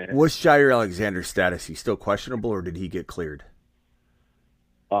 75%. Jair Alexander's status? He's still questionable, or did he get cleared?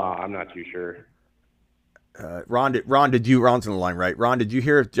 I'm not too sure. Ron's on the line, right? Ron, did you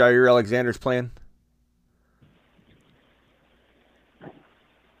hear if Jair Alexander's playing?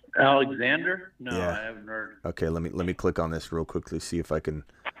 Alexander? No, Yeah. I haven't heard. Okay, let me click on this real quickly, see if I can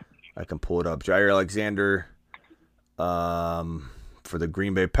pull it up. Jair Alexander, for the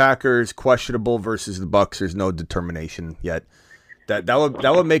Green Bay Packers, questionable versus the Bucks. There's no determination yet. That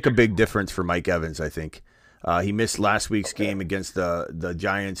would make a big difference for Mike Evans, I think. He missed last week's game against the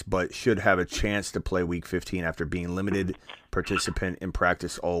Giants, but should have a chance to play Week 15 after being limited participant in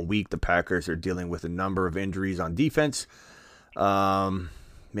practice all week. The Packers are dealing with a number of injuries on defense.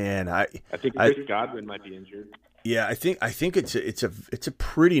 Man, I think Chris Godwin might be injured. Yeah, I think it's a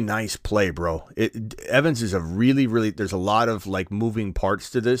pretty nice play, bro. Evans is a really there's a lot of like moving parts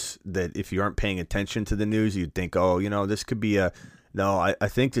to this that if you aren't paying attention to the news, you'd think, oh, this could be a No, I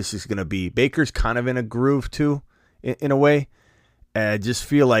think this is going to be Baker's kind of in a groove too, in a way. I just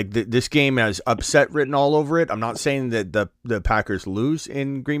feel like this game has upset written all over it. I'm not saying that the Packers lose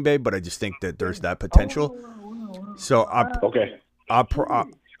in Green Bay, but I just think that there's that potential. So,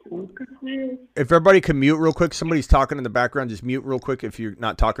 if everybody can mute real quick, somebody's talking in the background. Just mute real quick if you're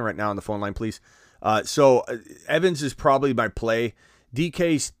not talking right now on the phone line, please. So Evans is probably my play.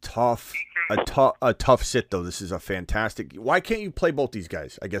 DK's tough, a tough sit though. This is a fantastic. Why can't you play both these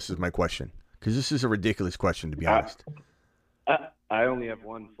guys? I guess is my question, because this is a ridiculous question to be honest. I only have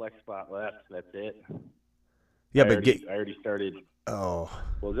one flex spot left. That's it. Yeah, I already started. Oh,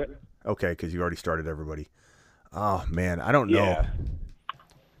 what was it? Okay, because you already started everybody. Oh man, I don't know.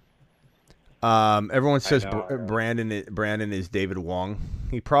 Everyone says Brandon is David Wong.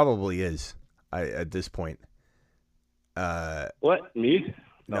 He probably is. At this point. What, me?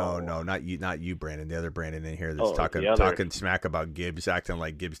 No, not you, Brandon. The other Brandon in here that's talking smack about Gibbs, acting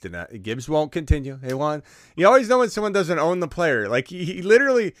like Gibbs won't continue. Hey, Juan, you always know when someone doesn't own the player. Like he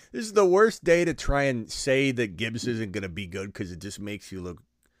literally, this is the worst day to try and say that Gibbs isn't going to be good because it just makes you look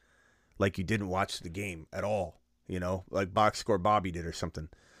like you didn't watch the game at all. You know, like Box Score Bobby did or something.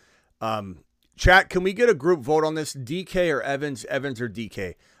 Chat, can we get a group vote on this? DK or Evans? Evans or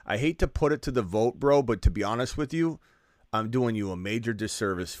DK? I hate to put it to the vote, bro, but to be honest with you, I'm doing you a major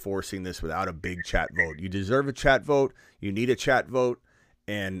disservice forcing this without a big chat vote. You deserve a chat vote. You need a chat vote.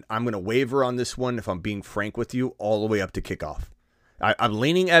 And I'm going to waver on this one, if I'm being frank with you, all the way up to kickoff. I'm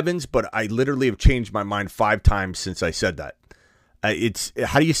leaning Evans, but I literally have changed my mind 5 times since I said that.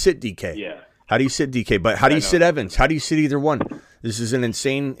 How do you sit DK? Yeah. How do you sit DK? But how do you sit Evans? How do you sit either one? This is an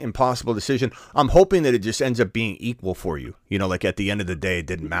insane, impossible decision. I'm hoping that it just ends up being equal for you. You know, like at the end of the day, it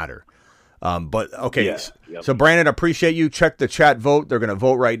didn't matter. But okay, Yep. So Brandon, appreciate you. Check the chat vote. They're going to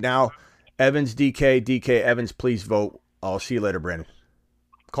vote right now. Evans, DK, Evans, please vote. I'll see you later, Brandon.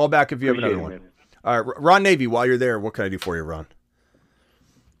 Call back if you have another one. Man. All right, Ron Navy, while you're there, what can I do for you, Ron?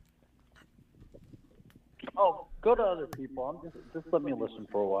 Oh, go to other people. Just let me listen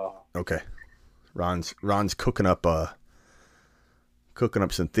for a while. Okay. Ron's cooking up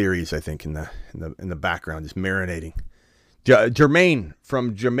some theories, I think, in the background, just marinating. Jermaine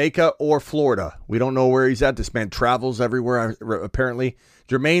from Jamaica or Florida. We don't know where he's at. This man travels everywhere, apparently.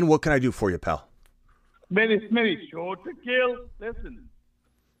 Jermaine, what can I do for you, pal? Smitty, show to kill. Listen.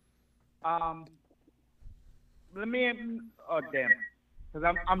 Let me. Oh damn!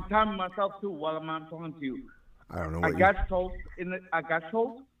 Because I'm timing myself too while I'm talking to you. I don't know. I got Schultz.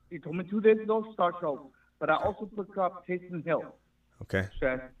 He told me 2 days ago start Schultz, but I also picked up Taysom Hill. Okay. Should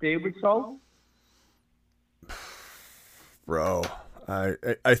I stay with Schultz? Bro,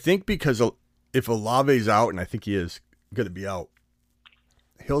 I think because if Olave's out, and I think he is going to be out,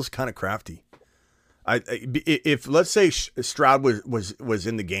 Hill's kind of crafty. If let's say Stroud was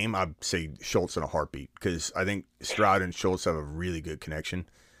in the game, I'd say Schultz in a heartbeat, because I think Stroud and Schultz have a really good connection.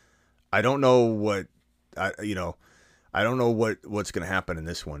 I don't know what's going to happen in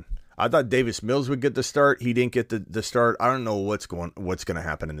this one. I thought Davis Mills would get the start. He didn't get the start. I don't know what's going to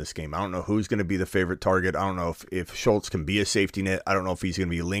happen in this game. I don't know who's going to be the favorite target. I don't know if Schultz can be a safety net. I don't know if he's going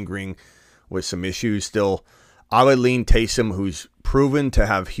to be lingering with some issues still. I would lean Taysom, who's proven to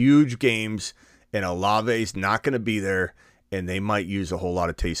have huge games, and Olave's not going to be there, and they might use a whole lot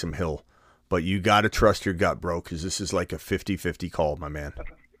of Taysom Hill. But you got to trust your gut, bro, because this is like a 50-50 call, my man.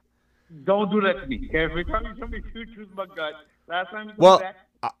 Don't do that to me. Every time you tell me to choose my gut, last time you well, that,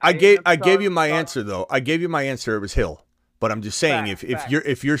 I gave you my answer though. I gave you my answer. It was Hill. But I'm just saying,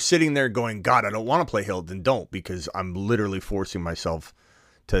 if you're sitting there going, God, I don't want to play Hill, then don't, because I'm literally forcing myself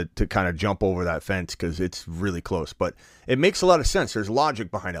to kind of jump over that fence because it's really close. But it makes a lot of sense. There's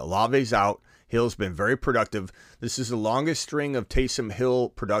logic behind it. Olave's out. Hill's been very productive. This is the longest string of Taysom Hill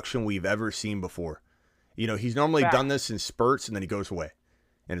production we've ever seen before. You know, he's normally done this in spurts and then he goes away.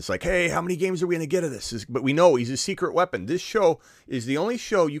 And it's like, hey, how many games are we going to get of this? But we know he's a secret weapon. This show is the only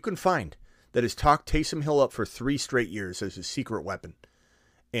show you can find that has talked Taysom Hill up for 3 straight years as a secret weapon.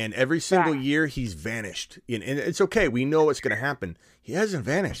 And every single year he's vanished. And it's okay. We know what's going to happen. He hasn't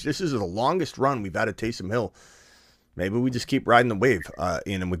vanished. This is the longest run we've had of Taysom Hill. Maybe we just keep riding the wave.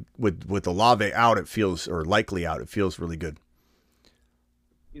 And with Olave out, it feels, or likely out, it feels really good.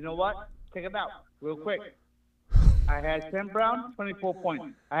 You know what? Check it out real quick. I had Tim Brown, 24 points.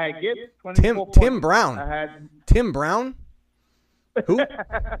 I had Gibbs, 24 points. Tim Brown? I had Tim Brown? Who?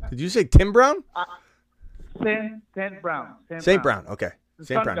 Did you say Tim Brown? St. Brown. St. Brown. Okay.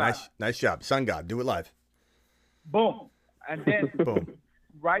 St. Brown. God. Nice job. Sun God. Do it live. Boom. And then boom.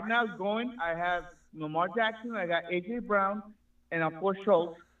 Right now going, I have Lamar Jackson, I got A.J. Brown, and of course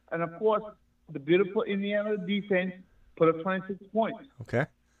Schultz, and of course the beautiful Indiana defense put up 26 points. Okay.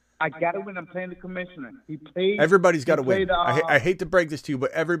 I got to win. I'm playing the commissioner. He played. Everybody's got to win. played, I hate to break this to you,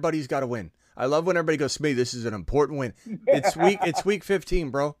 but everybody's got to win. I love when everybody goes, Smitty, this is an important win. It's week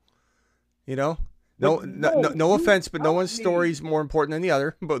 15, bro. You know? No offense, but no one's story is more important than the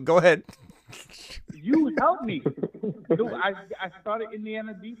other. But go ahead. You helped me. Dude, I started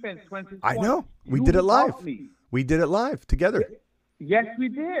Indiana defense 26 I points. know. We You did it live. helped me. We did it live together. Yes, we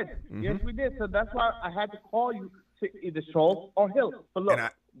did. Yes, we did. So that's why I had to call you to either Schultz or Hill. But look,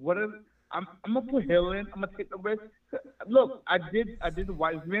 I'm gonna put Hill in. I'm gonna take the risk. Look, I did the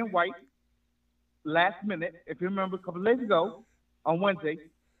white green white last minute. If you remember, a couple of days ago on Wednesday,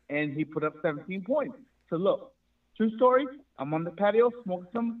 and he put up 17 points. So look, true story. I'm on the patio smoking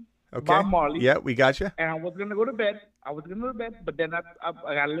some Bob Marley. Yeah, we got you. And I was gonna go to bed. But then I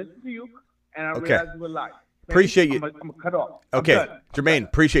gotta listen to you, and I realized you were live. Appreciate you. I'm gonna cut off. Okay, Jermaine,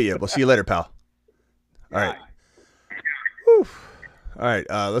 appreciate you. We'll see you later, pal. All right. Whew. All right,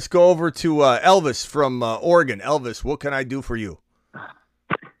 let's go over to Elvis from Oregon. Elvis, what can I do for you?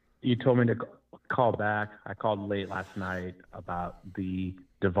 You told me to call back. I called late last night about the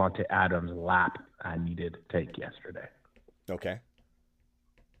Davante Adams lap I needed to take yesterday. Okay.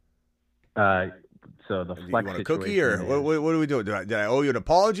 So the flex you want a situation cookie or what are we doing? Did I owe you an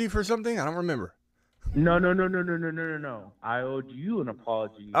apology for something? I don't remember. No. I owed you an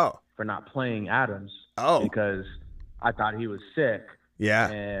apology for not playing Adams. Because I thought he was sick. Yeah.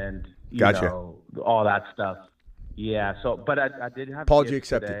 And you Gotcha. know, all that stuff. Yeah. So, but I did have apology Gibbs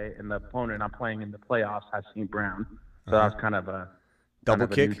accepted today, and the opponent I'm playing in the playoffs has St. Brown. So that was kind of a double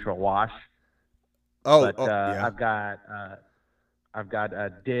kick, a neutral wash. Yeah. I've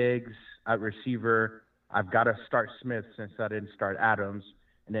got Diggs at receiver. I've got to start Smith since I didn't start Adams.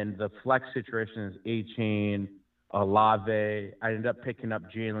 And then the flex situation is A-Chain, Olave. I ended up picking up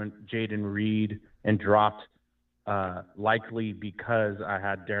Jaden Reed and dropped likely because I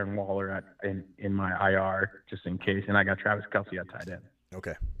had Darren Waller in my IR just in case. And I got Travis Kelce at tight end.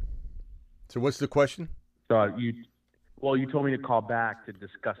 Okay. So what's the question? So you told me to call back to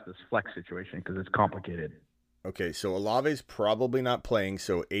discuss this flex situation because it's complicated. Okay, so Olave's probably not playing.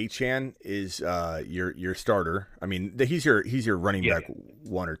 So Achan is your starter. I mean, he's your running back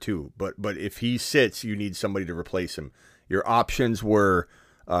 1 or 2. But if he sits, you need somebody to replace him. Your options were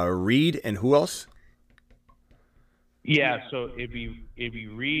Reed and who else? Yeah, so it'd be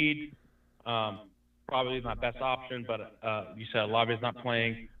Reed, probably my best option. But you said Olave's not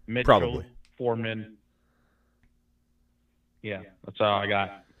playing. Mitchell, Probably. Foreman. Yeah, that's all I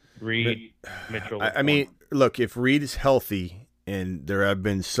got. Reed, Mitchell. I mean, look, if Reed is healthy, and there have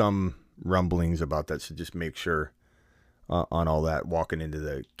been some rumblings about that, so just make sure on all that walking into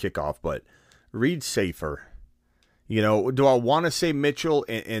the kickoff. But Reed's safer. You know, do I want to say Mitchell?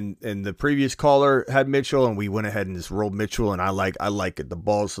 And the previous caller had Mitchell, and we went ahead and just rolled Mitchell, and I like it. The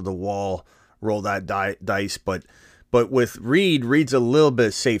balls to the wall, roll that dice. But with Reed's a little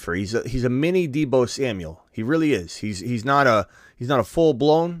bit safer. He's a mini Deebo Samuel. He really is. He's not a full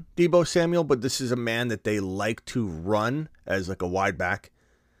blown Deebo Samuel, but this is a man that they like to run as like a wide back.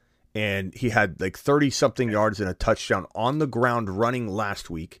 And he had like 30-something yards and a touchdown on the ground running last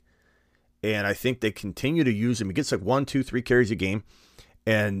week. And I think they continue to use him. He gets like 1, 2, 3 carries a game.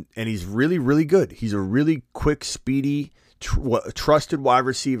 And he's really, really good. He's a really quick, speedy, trusted wide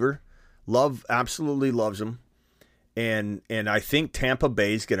receiver. Absolutely loves him. And I think Tampa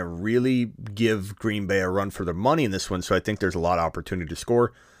Bay is going to really give Green Bay a run for their money in this one. So I think there's a lot of opportunity to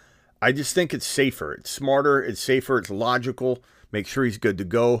score. I just think it's safer. It's smarter. It's safer. It's logical. Make sure he's good to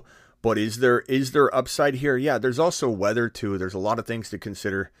go. But is there upside here? Yeah, there's also weather too. There's a lot of things to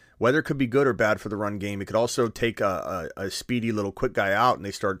consider. Weather could be good or bad for the run game. It could also take a speedy little quick guy out and they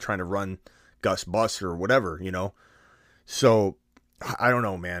start trying to run Gus Bus or whatever, you know. So I don't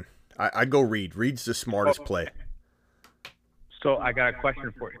know, man. I'd go Reed. Reed's the smartest play. So I got a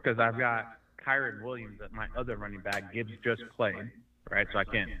question for you because I've got Kyron Williams at my other running back. Gibbs just played, right? So I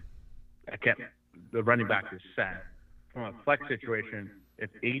can't. The running back is set. From a flex situation, if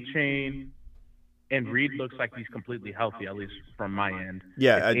A-Chain and Reed looks like he's completely healthy, at least from my end.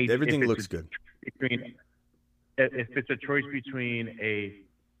 Yeah, everything looks good. If it's a choice between a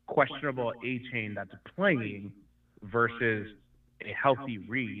questionable A-Chain that's playing versus a healthy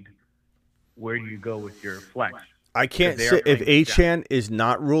Reed, where do you go with your flex? I can't sit if Achan is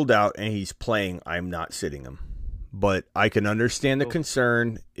not ruled out and he's playing. I'm not sitting him, but I can understand the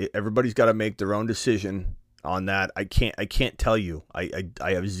concern. Everybody's got to make their own decision on that. I can't tell you. I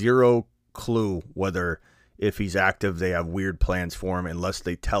have zero clue whether if he's active they have weird plans for him unless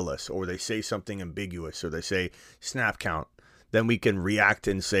they tell us or they say something ambiguous or they say snap count. Then we can react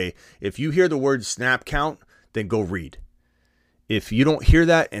and say if you hear the word snap count, then go Reed. If you don't hear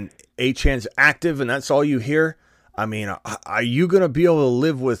that and Achan's active and that's all you hear, I mean, are you going to be able to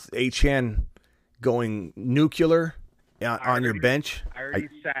live with Achan going nuclear on your bench? I already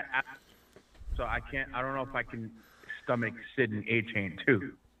sat out, so I don't know if I can stomach sitting A-Chain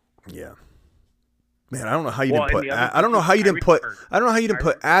too. Yeah. Man, I don't know how you didn't put. I don't know how you didn't put. I don't know how you didn't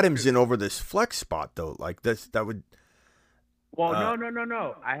put Adams in over this flex spot though. Like that would. Well,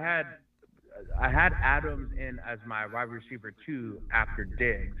 no. I had Adams in as my wide receiver 2 after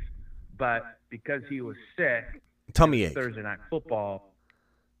Diggs, but because he was sick, tummy ache. Thursday night football.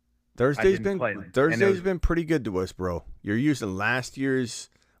 Thursday's been pretty good to us, bro. You're using last year's.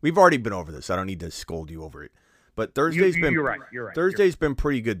 We've already been over this. I don't need to scold you over it. But Thursday's been you're right. Thursday's been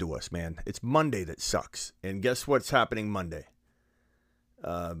pretty good to us, man. It's Monday that sucks. And guess what's happening Monday?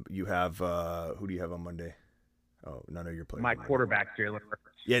 You have who do you have on Monday? Oh, none of your players. My quarterback, Jalen Hurts.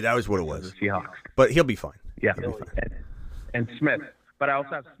 Yeah, that was what it was. The Seahawks. But he'll be fine. Yeah, he'll be fine. And Smith. But I also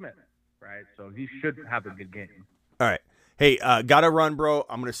have Smith, right? So he should have a good game. All right. Hey, gotta run, bro.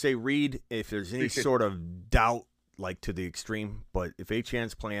 I'm gonna say Reed if there's any sort of doubt, like to the extreme. But if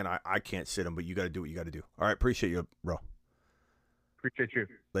Achan's playing, I can't sit him. But you got to do what you got to do. All right, appreciate you, bro. Appreciate you.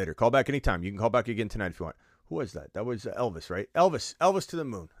 Later. Call back anytime. You can call back again tonight if you want. Who was that? That was Elvis, right? Elvis to the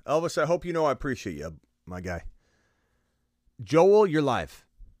moon. Elvis, I hope you know I appreciate you, my guy. Joel, you're live.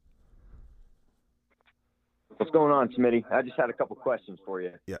 What's going on, Smitty? I just had a couple questions for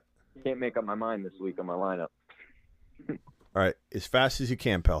you. Yeah. Can't make up my mind this week on my lineup. All right, as fast as you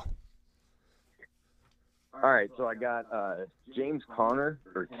can, pal. All right, so I got James Conner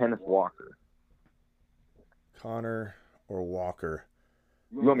or Kenneth Walker. Conner or Walker.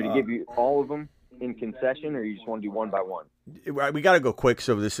 You want me to give you all of them in concession, or you just want to do one by one? We got to go quick,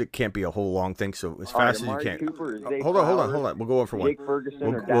 so it can't be a whole long thing. So as fast as you can. Hold on. We'll go one for one. Jake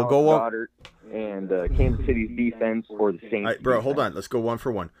Ferguson or Dallas Goedert, and Kansas City's defense or the Saints. All right, bro, defense. Hold on. Let's go one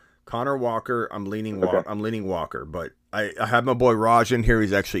for one. Connor Walker, I'm leaning Walker, but I have my boy Raj in here.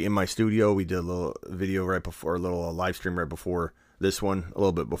 He's actually in my studio. We did a little video right before, a little live stream right before this one, a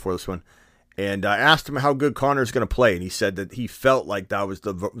little bit before this one. And I asked him how good Connor's going to play, and he said that he felt like that was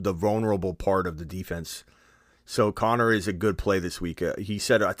the vulnerable part of the defense. So Connor is a good play this week. He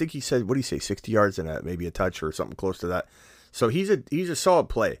said, what did he say, 60 yards and maybe a touch or something close to that. So he's a solid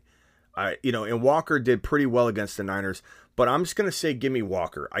play. And Walker did pretty well against the Niners, but I'm just going to say give me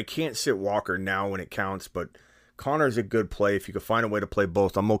Walker. I can't sit Walker now when it counts, but Connor's a good play. If you could find a way to play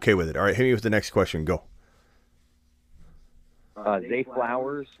both, I'm okay with it. All right, hit me with the next question. Go. Zay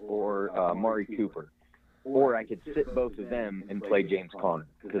Flowers or Amari Cooper. Or I could sit both of them and play James Conner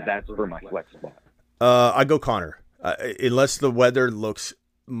because that's for my flex spot. I go Connor. Unless the weather looks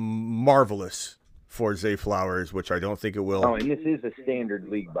marvelous for Zay Flowers, which I don't think it will. Oh, and this is a standard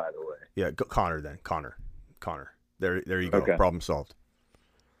league, by the way. Yeah, Connor then. Connor. There you go. Okay. Problem solved.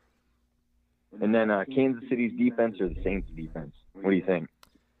 And then Kansas City's defense or the Saints' defense? What do you think?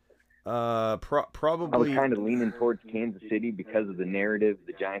 Probably. I was kind of leaning towards Kansas City because of the narrative.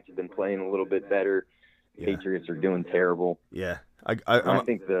 The Giants have been playing a little bit better. Patriots are doing terrible. Yeah, I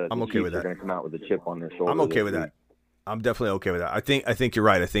think I'm okay with that. They're going to come out with a chip on their shoulder. I'm okay with that. I'm definitely okay with that. I think you're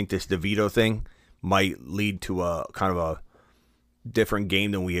right. I think this DeVito thing might lead to a kind of a different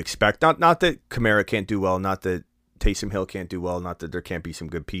game than we expect. Not that Kamara can't do well, not that Taysom Hill can't do well, not that there can't be some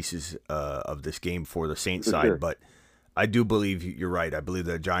good pieces of this game for the Saints side, sure. But I do believe you're right. I believe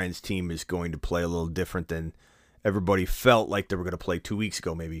the Giants team is going to play a little different than everybody felt like they were going to play 2 weeks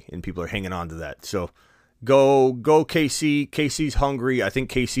ago, maybe, and people are hanging on to that. So go KC. KC's hungry. I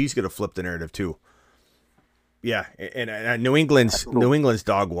think KC's going to flip the narrative too. Yeah, and New England's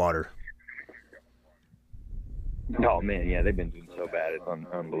dog water. Oh man, yeah, they've been doing so bad. It's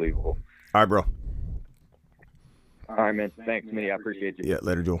unbelievable. All right, bro. All right, man. Thanks, Minnie. I appreciate you. Yeah,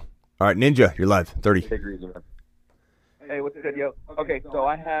 later, Joel. All right, Ninja, you're live. 30. Hey, what's good, yo? Okay, so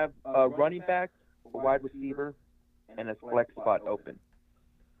I have a running back, a wide receiver, and a flex spot open.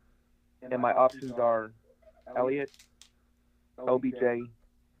 And my options are Elliott, OBJ,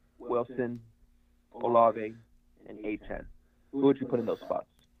 Wilson, Olave, and A10. Who would you put in those spots?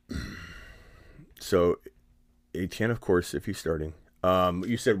 So, A10, of course, if he's starting.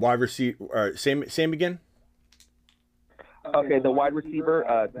 You said wide receiver. Same again. Okay, the wide receiver.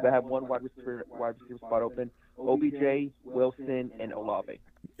 I have one wide receiver spot open. OBJ, Wilson, and Olave.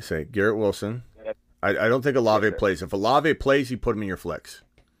 Say Garrett Wilson. Yep. I don't think Olave plays. If Olave plays, you put him in your flex.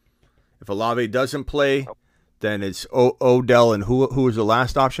 If Olave doesn't play, then it's Odell and who was the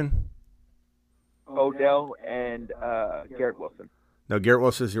last option? Odell and Garrett Wilson. No, Garrett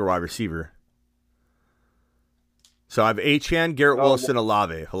Wilson is your wide receiver. So I have Achane, Garrett Wilson,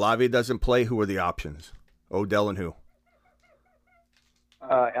 Olave. Olave doesn't play. Who are the options? Odell and who?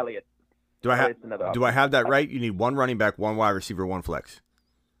 Elliott. Do I have that option. right? You need one running back, one wide receiver, one flex.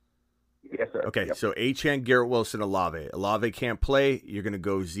 Yes, sir. Okay, Yep. so Achane, Garrett Wilson, Olave. Olave can't play, you're going to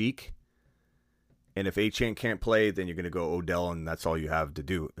go Zeke. And if Achane can't play, then you're going to go Odell, and that's all you have to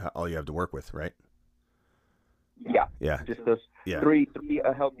do, all you have to work with, right? Yeah. Just those three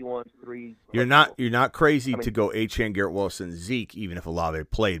healthy ones, three. You're not crazy to go Achane, Garrett Wilson, Zeke, even if Olave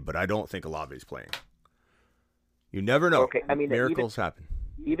played, but I don't think Olave is playing. You never know. Okay, I mean, miracles happen.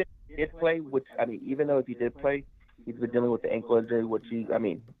 Even if he did play, even though if he did play, he's been dealing with the ankle injury,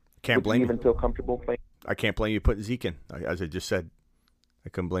 Can't blame you. Even feel comfortable playing? I can't blame you putting Zeke in, as I just said. I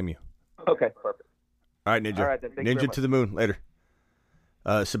couldn't blame you. Okay, perfect. All right, Ninja. All right, then, thank you very Ninja much. to the moon. Later.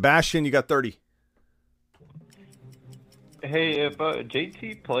 Sebastian, you got 30. Hey, if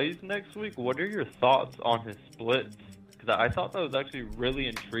JT plays next week, what are your thoughts on his splits? Because I thought that was actually really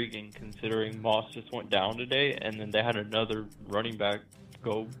intriguing, considering Moss just went down today, and then they had another running back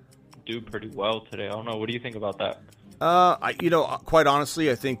go do pretty well today. I don't know. What do you think about that? Quite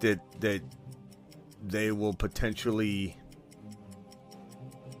honestly, I think that they will potentially.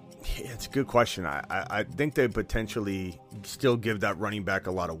 It's a good question. I think they potentially still give that running back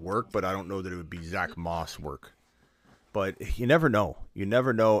a lot of work, but I don't know that it would be Zach Moss work. But you never know. You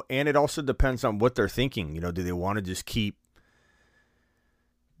never know. And it also depends on what they're thinking. Do they want to just keep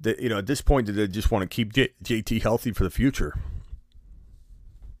at this point, do they just want to keep JT healthy for the future?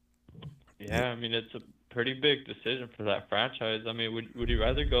 Yeah, I mean, it's a pretty big decision for that franchise. I mean, would you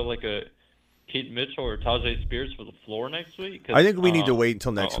rather go like a Keaton Mitchell or Tajay Spears for the floor next week? I think we need to wait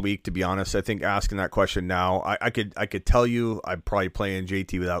until next week, to be honest. I think asking that question now, I could tell you I'm probably playing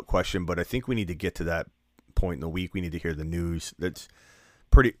JT without question, but I think we need to get to that point in the week. We need to hear the news. That's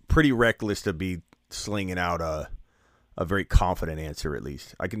pretty reckless to be slinging out a very confident answer. At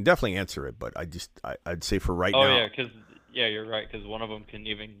least I can definitely answer it, but I'd say for right now. Oh yeah, you're right, because one of them can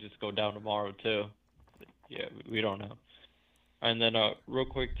even just go down tomorrow too. Yeah, we don't know. And then real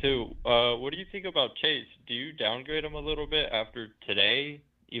quick too, what do you think about Chase? Do you downgrade him a little bit after today,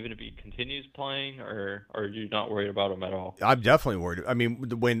 even if he continues playing, or are you not worried about him at all? I'm definitely worried. I mean,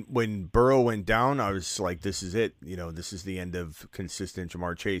 when Burrow went down, I was like, this is it. This is the end of consistent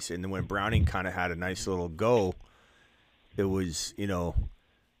Jahmyr Chase. And then when Browning kind of had a nice little go, it was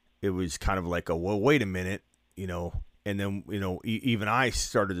kind of like well, wait a minute, and then, even I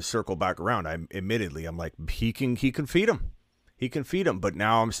started to circle back around. I'm like, he can feed him. He can feed him. But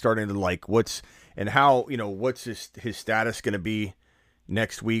now I'm starting to like, what's his status going to be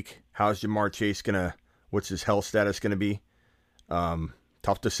next week? How's Jahmyr Chase what's his health status going to be?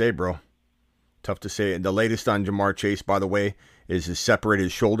 Tough to say, bro. Tough to say. And the latest on Jahmyr Chase, by the way, is his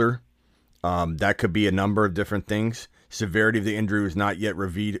separated shoulder. That could be a number of different things. Severity of the injury was not yet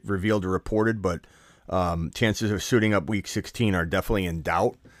revealed or reported, but chances of suiting up week 16 are definitely in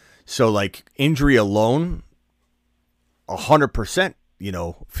doubt. So, like, injury alone, 100%,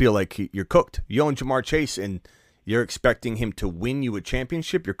 feel like you're cooked. You own Jahmyr Chase and you're expecting him to win you a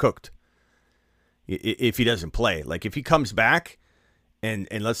championship, you're cooked. If he doesn't play. Like, if he comes back and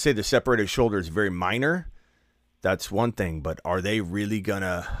let's say the separated shoulder is very minor, that's one thing. But are they really going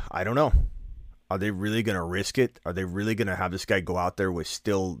to, I don't know. Are they really going to risk it? Are they really going to have this guy go out there with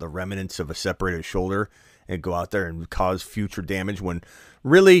still the remnants of a separated shoulder and go out there and cause future damage when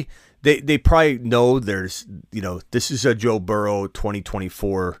really they probably know there's, this is a Joe Burrow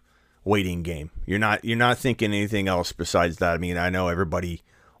 2024 waiting game. You're not thinking anything else besides that. I mean, I know everybody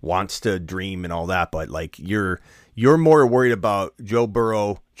wants to dream and all that, but like you're more worried about Joe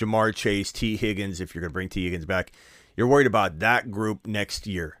Burrow, Jahmyr Chase, T. Higgins, if you're going to bring T. Higgins back. You're worried about that group next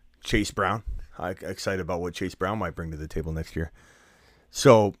year. Chase Brown. I'm excited about what Chase Brown might bring to the table next year.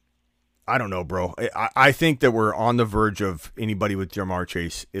 So, I don't know, bro. I think that we're on the verge of anybody with Jahmyr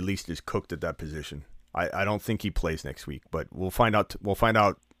Chase at least is cooked at that position. I don't think he plays next week, but we'll find out. We'll find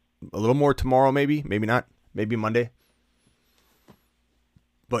out a little more tomorrow, maybe not, maybe Monday.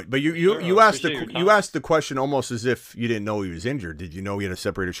 But you asked the question almost as if you didn't know he was injured. Did you know he had a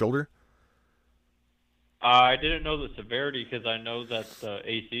separated shoulder? I didn't know the severity because I know that the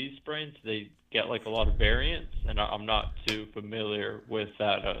AC sprains, they get like a lot of variants, and I'm not too familiar with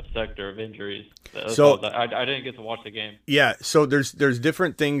that sector of injuries. So I didn't get to watch the game. Yeah, so there's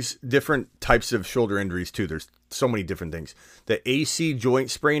different things, different types of shoulder injuries too. There's so many different things. The AC joint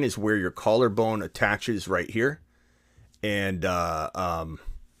sprain is where your collarbone attaches right here, and right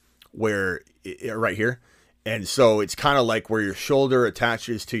here, and so it's kind of like where your shoulder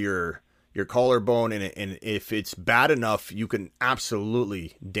attaches to your collarbone, and if it's bad enough, you can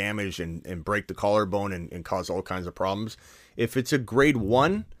absolutely damage and break the collarbone and cause all kinds of problems. If it's a grade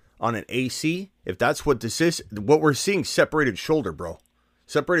 1 on an AC, if that's what this is, what we're seeing, separated shoulder, bro.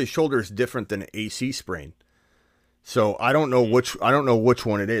 Separated shoulder is different than an AC sprain. So I don't know which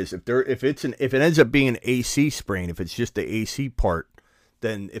one it is. If it ends up being an AC sprain, if it's just the AC part,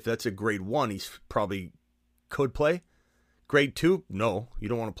 then if that's a grade 1, he's probably could play. Grade 2, no. You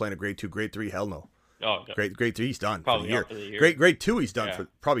don't want to play in a grade 2. Grade 3, hell no. Oh, grade 3, he's done probably for the year. Grade 2, he's done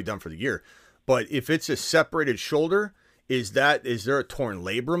probably done for the year. But if it's a separated shoulder, is there a torn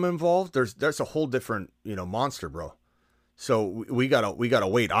labrum involved? That's a whole different monster, bro. So we gotta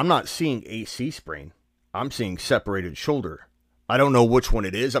wait. I'm not seeing AC sprain. I'm seeing separated shoulder. I don't know which one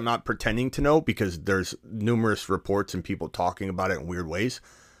it is. I'm not pretending to know because there's numerous reports and people talking about it in weird ways.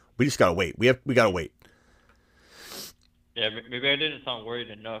 We just gotta wait. We gotta wait. Yeah, maybe I didn't sound worried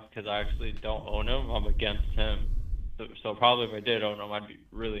enough because I actually don't own him. I'm against him. So probably if I did own him, I'd be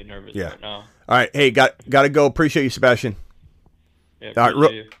really nervous right now. All right. Hey, gotta go. Appreciate you, Sebastian. Yeah, all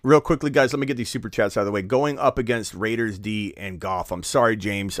right, real quickly, guys, let me get these super chats out of the way. Going up against Raiders D and Goff. I'm sorry,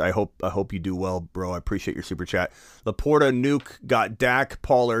 James. I hope you do well, bro. I appreciate your super chat. LaPorta Nuke got Dak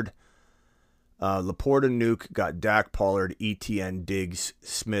Pollard. LaPorta Nuke got Dak Pollard, ETN, Diggs,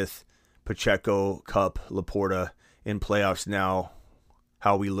 Smith, Pacheco, Cup, LaPorta in playoffs now.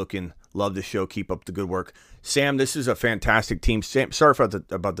 How we looking? Love the show. Keep up the good work. Sam, this is a fantastic team. Sam, sorry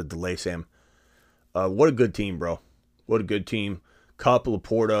about the delay, Sam. What a good team, bro. What a good team. Cup,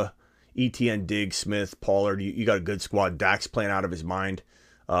 LaPorta, ETN, Diggs, Smith, Pollard. You got a good squad. Dak's playing out of his mind.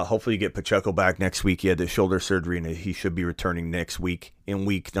 Hopefully you get Pacheco back next week. He had the shoulder surgery, and he should be returning next week in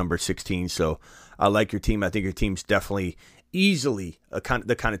week number 16. So I like your team. I think your team's definitely easily the kind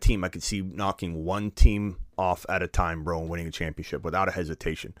of team I could see knocking one team off at a time, bro, and winning a championship without a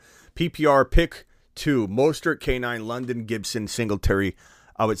hesitation. PPR pick 2, Mostert, K9, London, Gibson, Singletary.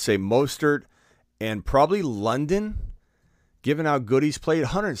 I would say Mostert and probably London. Given how good he's played,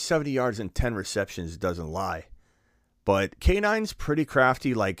 170 yards and 10 receptions doesn't lie. But K9's pretty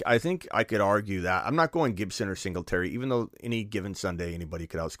crafty. Like, I think I could argue that. I'm not going Gibson or Singletary, even though any given Sunday anybody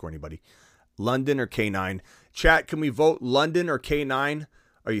could outscore anybody. London or K9. Chat, can we vote London or K9?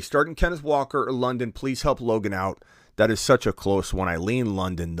 Are you starting Kenneth Walker or London? Please help Logan out. That is such a close one. I lean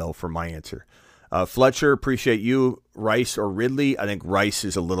London, though, for my answer. Fletcher, appreciate you. Rice or Ridley? I think Rice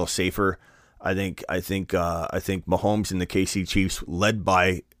is a little safer. I think Mahomes and the KC Chiefs, led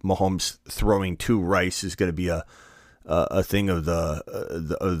by Mahomes throwing to Rice, is going to be a thing of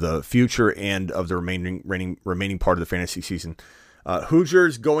the future and of the remaining part of the fantasy season.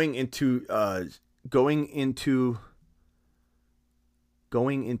 Hoosiers going into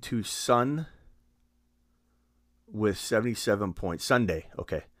Sun with 77 points.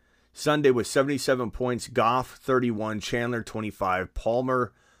 Sunday with 77 points. Goff 31, Chandler 25,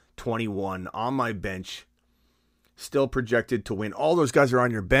 Palmer 21 on my bench, still projected to win. All those guys are on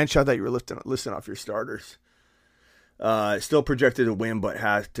your bench. I thought you were listing off your starters. Still projected to win, but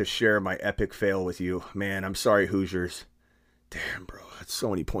has to share my epic fail with you. Man, I'm sorry, Hoosiers. Damn, bro, that's so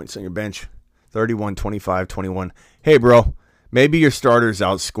many points on your bench. 31, 25, 21. Hey, bro, maybe your starters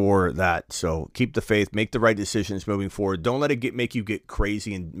outscore that. So keep the faith, make the right decisions moving forward. Don't let it make you get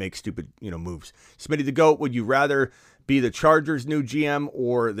crazy and make stupid moves. Smitty the GOAT, would you rather be the Chargers' new GM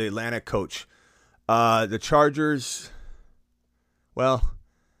or the Atlanta coach? The Chargers, well,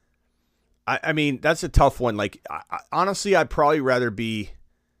 I mean, that's a tough one. Like, honestly, I'd probably rather be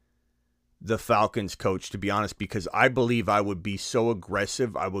the Falcons coach, to be honest, because I believe I would be so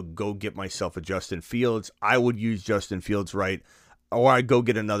aggressive. I would go get myself a Justin Fields. I would use Justin Fields right, or I'd go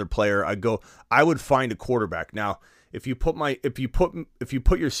get another player. I would find a quarterback. Now, if you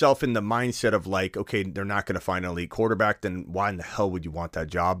put yourself in the mindset of like, okay, they're not going to find an elite quarterback, then why in the hell would you want that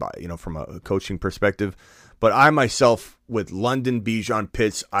job? From a coaching perspective. But I myself, with London, Bijan,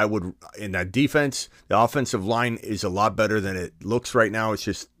 Pitts, I would, in that defense, the offensive line is a lot better than it looks right now. It's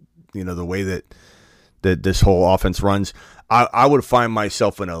just, the way that this whole offense runs. I would find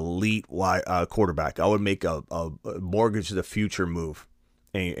myself an elite quarterback. I would make a mortgage the future move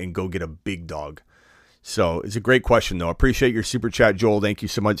and go get a big dog. So it's a great question, though. Appreciate your super chat, Joel. Thank you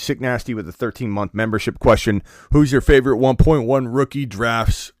so much. Sick Nasty with a 13-month membership question. Who's your favorite 1.1 rookie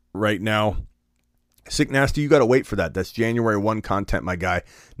drafts right now? Sick Nasty, you got to wait for that. That's January 1 content, my guy.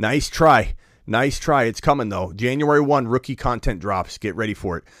 Nice try. It's coming, though. January 1, rookie content drops. Get ready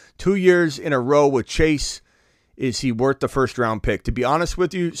for it. 2 years in a row with Chase. Is he worth the first-round pick? To be honest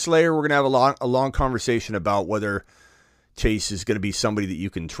with you, Slayer, we're going to have a long conversation about whether Chase is going to be somebody that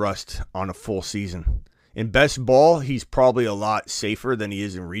you can trust on a full season. In best ball, he's probably a lot safer than he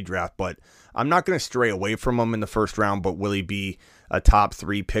is in redraft, but I'm not going to stray away from him in the first round, but will he be a top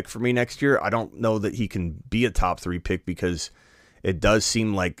 3 pick for me next year? I don't know that he can be a top 3 pick because it does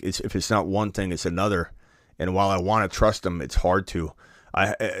seem like if it's not one thing, it's another. And while I want to trust him, it's hard to.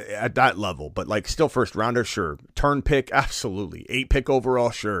 At that level, but like still first rounder, sure. Turn pick, absolutely. 8 pick overall,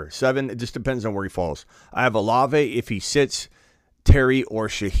 sure. 7, it just depends on where he falls. I have Olave if he sits, Terry or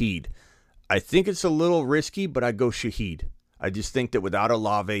Shaheed. I think it's a little risky, but I go Shaheed. I just think that without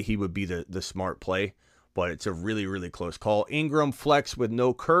Olave, he would be the smart play, but it's a really, really close call. Ingram flex with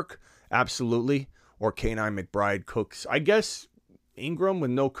no Kirk, absolutely. Or K9 McBride Cooks. I guess Ingram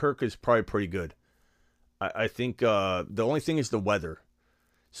with no Kirk is probably pretty good. I think the only thing is the weather.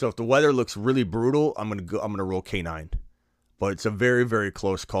 So if the weather looks really brutal, I'm gonna roll K9. But it's a very, very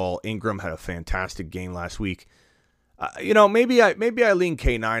close call. Ingram had a fantastic game last week. Maybe I lean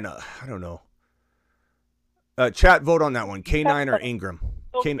K9. I don't know. Chat, vote on that one. K9 or Ingram?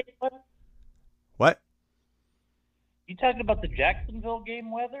 What? You talking about the Jacksonville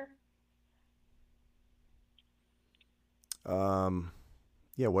game weather?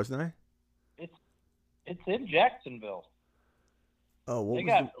 Yeah, wasn't I? It's in Jacksonville. Oh, they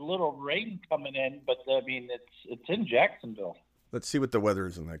got a little rain coming in, but I mean it's in Jacksonville. Let's see what the weather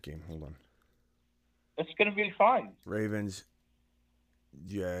is in that game. Hold on. It's going to be fine. Ravens,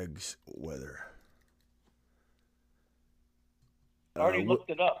 Jags weather. I already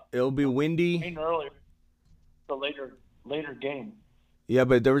looked it up. It'll be windy. Rain earlier. The later game. Yeah,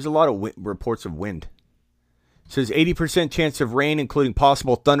 but there was a lot of reports of wind. It says 80% chance of rain, including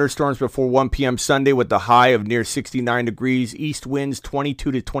possible thunderstorms before 1 p.m. Sunday with the high of near 69 degrees. East winds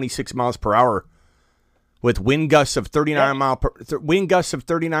 22 to 26 miles per hour with wind gusts of 39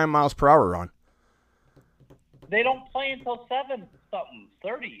 miles per hour on. They don't play until 7-30,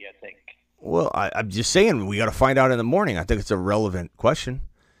 I think. Well, I'm just saying we got to find out in the morning. I think it's a relevant question.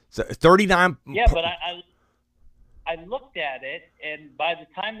 So 39. Yeah, but I looked at it, and by the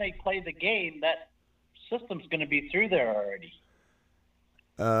time they play the game, that system's going to be through there already.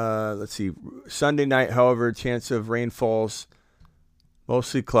 Let's see. Sunday night, however, chance of rainfalls,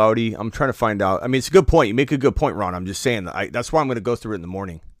 mostly cloudy. I'm trying to find out. I mean, it's a good point. You make a good point, Ron. I'm just saying that's why I'm going to go through it in the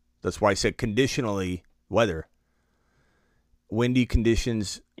morning. That's why I said conditionally weather. Windy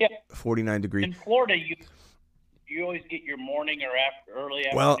conditions, 49 degrees. In Florida, you always get your morning or early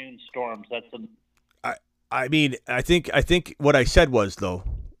afternoon storms. I think what I said was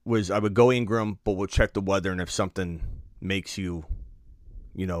I would go Ingram, but we'll check the weather, and if something makes you,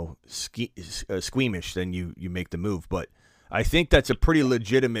 squeamish, then you make the move. But I think that's a pretty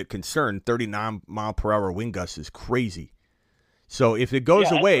legitimate concern. 39 mile per hour wind gusts is crazy. So if it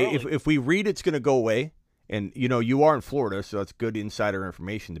goes away, if we read it's going to go away, and you are in Florida, so that's good insider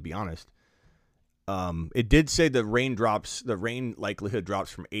information, to be honest. It did say the rain likelihood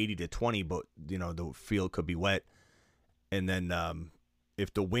drops from 80 to 20, but the field could be wet, and then.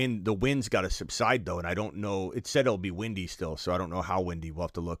 If the wind's got to subside, though, and I don't know. It said it'll be windy still, so I don't know how windy. We'll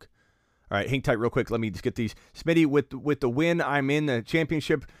have to look. All right, hang tight real quick. Let me just get these. Smitty, with the win, I'm in the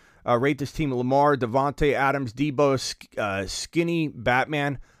championship. Rate this team: Lamar, Devontae Adams, Debo, Skinny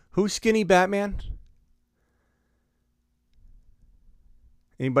Batman. Who's Skinny Batman?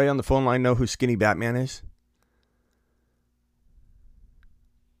 Anybody on the phone line know who Skinny Batman is?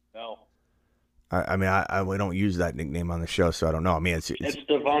 No. I mean, we don't use that nickname on the show, so I don't know. I mean, it's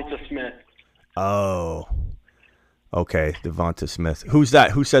Devonta Smith. Oh, okay, Devonta Smith. Who's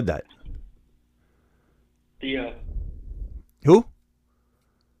that? Who said that? Theo. Who?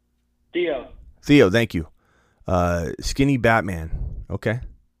 Theo. Thank you. Skinny Batman. Okay.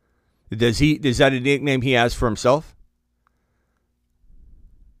 Is that a nickname he has for himself?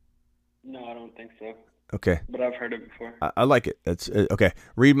 No, I don't think so. Okay. But I've heard it before. I like it. That's okay.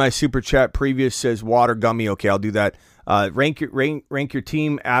 Read my super chat. Previous says water gummy. Okay, I'll do that. Rank your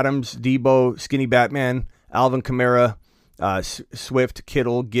team: Adams, Debo, Skinny Batman, Alvin Kamara, Swift,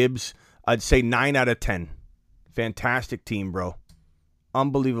 Kittle, Gibbs. I'd say 9 out of 10. Fantastic team, bro.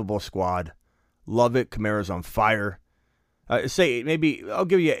 Unbelievable squad. Love it. Kamara's on fire. Say maybe I'll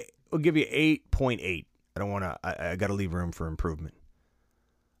give you 8.8. I don't want to. I got to leave room for improvement.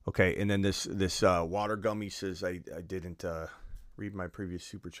 Okay, and then this water gummy says I didn't read my previous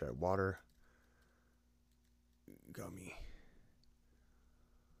super chat. Water gummy.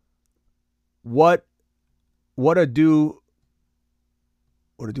 What a do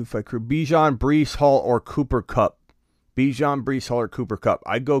fight crew? Bijan, Breece Hall, or Cooper Kupp? Bijan, Breece Hall, or Cooper Kupp?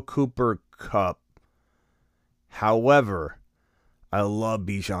 I go Cooper Kupp. However, I love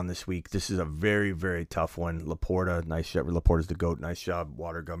Bijan this week. This is a very, very tough one. LaPorta, nice job. LaPorta's the GOAT. Nice job,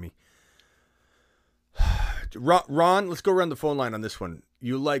 water gummy. Ron, let's go around the phone line on this one.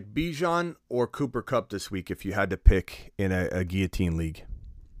 You like Bijan or Cooper Kupp this week if you had to pick in a guillotine league?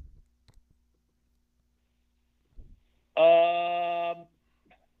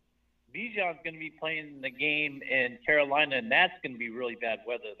 Bijan's going to be playing the game in Carolina, and that's going to be really bad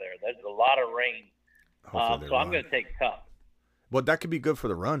weather there. There's a lot of rain. So I'm going to take Kupp. Well, that could be good for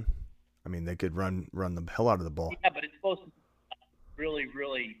the run. I mean, they could run the hell out of the ball. Yeah, but it's supposed to be really,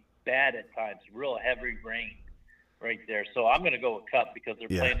 really bad at times, real heavy rain right there. So I'm going to go with Kupp because they're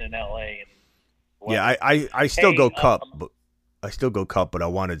playing in L.A. Yeah, I still go Kupp, but I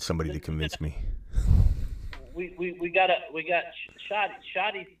wanted somebody to convince me. We got Shoddy.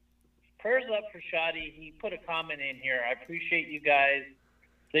 Shoddy, prayers up for Shoddy. He put a comment in here. I appreciate you guys.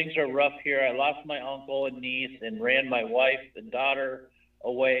 Things are rough here. I lost my uncle and niece and ran my wife and daughter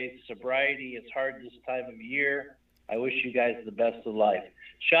away. Sobriety is hard this time of year. I wish you guys the best of life.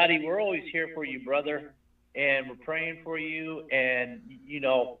 Shoddy, we're always here for you, brother, and we're praying for you. And,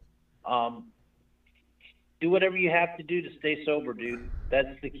 do whatever you have to do to stay sober, dude.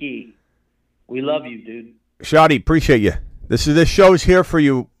 That's the key. We love you, dude. Shoddy, appreciate you. This show is here for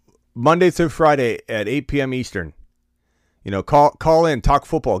you Monday through Friday at 8 p.m. Eastern. Call in, talk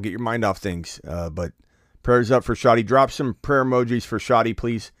football, get your mind off things. But prayers up for Shoddy. Drop some prayer emojis for Shoddy,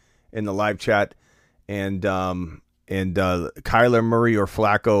 please, in the live chat. And Kyler Murray or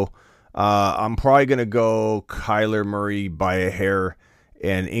Flacco. I'm probably going to go Kyler Murray by a hair,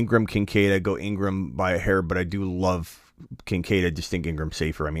 and Ingram Kincaid. I go Ingram by a hair, but I do love Kincaid. I just think Ingram's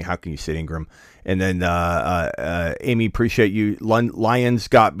safer. I mean, how can you sit Ingram? And then Amy, appreciate you. Lions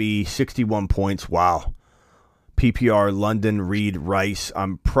got me 61 points. Wow. PPR, London, Reed, Rice.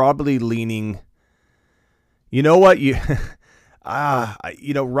 I'm probably leaning. You know what?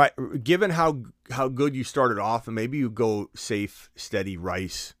 Right. Given how good you started off, and maybe you go safe, steady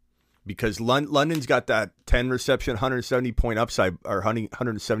Rice, because London's got that 10 reception, 170 point upside or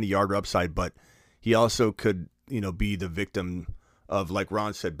 170 yard upside, but he also could, be the victim of, like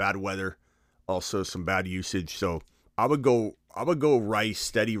Ron said, bad weather, also some bad usage. So I would go Rice,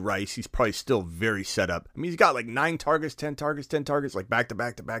 steady Rice. He's probably still very set up. I mean, he's got like 9 targets, 10 targets, like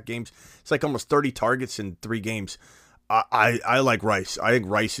back-to-back games. It's like almost 30 targets in 3 games. I like Rice. I think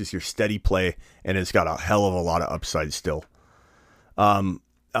Rice is your steady play, and it's got a hell of a lot of upside still.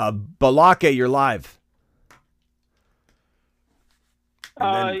 Balake, you're live.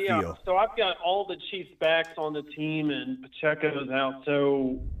 Yeah, so I've got all the Chiefs backs on the team, and Pacheco's out.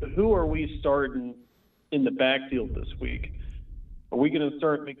 So who are we starting in the backfield this week? Are we going to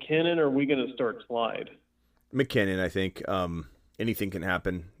start McKinnon, or are we going to start Clyde? McKinnon, I think. Anything can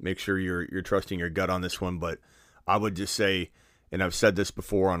happen. Make sure you're trusting your gut on this one, but I would just say, and I've said this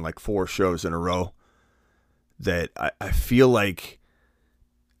before on like 4 shows in a row, that I feel like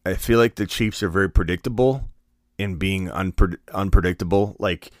the Chiefs are very predictable in being unpredictable.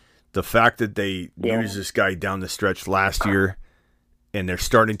 Like the fact that they used this guy down the stretch last year, and they're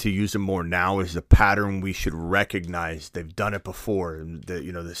starting to use him more now, is a pattern we should recognize. They've done it before.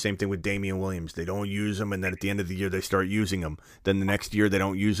 The same thing with Damian Williams. They don't use him, and then at the end of the year they start using him. Then the next year they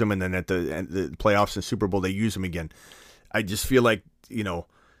don't use him, and then at the playoffs and Super Bowl they use him again. I just feel like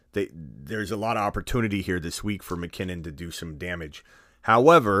there's a lot of opportunity here this week for McKinnon to do some damage.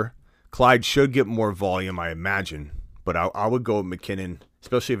 However, Clyde should get more volume, I imagine. But I would go with McKinnon,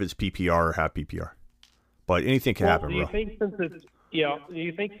 especially if it's PPR or half PPR. But anything can happen, do you bro. think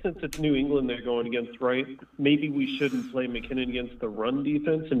since it's New England they're going against, right, maybe we shouldn't play McKinnon against the run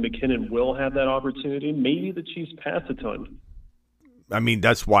defense, and McKinnon will have that opportunity? Maybe the Chiefs pass a ton. I mean,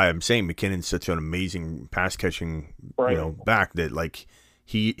 that's why I'm saying McKinnon's such an amazing pass-catching back that, like,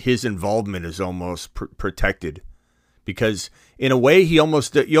 his involvement is almost protected. Because in a way, you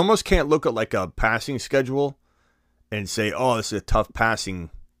almost can't look at like a passing schedule and say, "Oh, this is a tough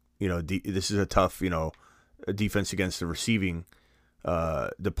passing, this is a tough, defense against the receiving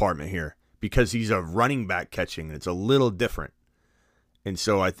department here," because he's a running back catching, and it's a little different. And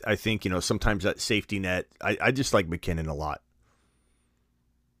so I think sometimes that safety net. I just like McKinnon a lot.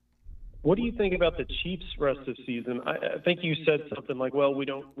 What do you think about the Chiefs' rest of the season? I think you said something like, "Well, we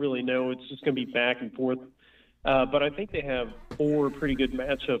don't really know. It's just going to be back and forth." But I think they have 4 pretty good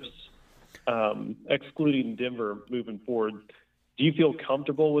matchups, excluding Denver, moving forward. Do you feel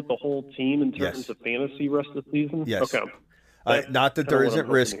comfortable with the whole team in terms of fantasy rest of the season? Yes. Okay. Not that there isn't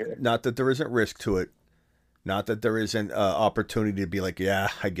risk. Not that there isn't risk to it. Not that there isn't opportunity to be like, yeah,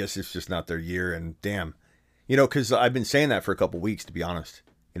 I guess it's just not their year. And damn, because I've been saying that for a couple of weeks, to be honest.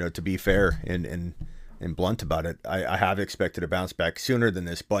 To be fair and blunt about it, I have expected a bounce back sooner than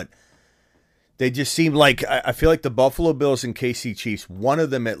this, but. They just seem like, I feel like the Buffalo Bills and KC Chiefs, one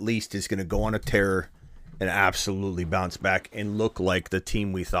of them at least is going to go on a tear and absolutely bounce back and look like the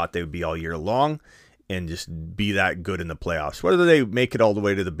team we thought they would be all year long and just be that good in the playoffs. Whether they make it all the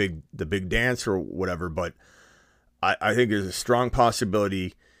way to the big dance or whatever, but I think there's a strong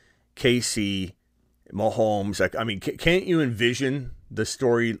possibility KC, Mahomes. Like, I mean, can't you envision the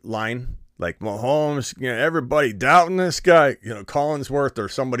storyline? Like Mahomes, everybody doubting this guy, Collinsworth or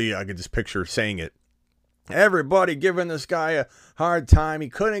somebody, I could just picture saying it. Everybody giving this guy a hard time. He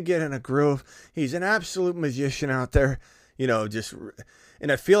couldn't get in a groove. He's an absolute magician out there,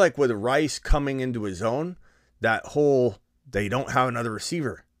 and I feel like with Rice coming into his own, that whole, they don't have another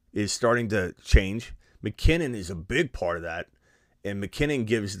receiver is starting to change. McKinnon is a big part of that. And McKinnon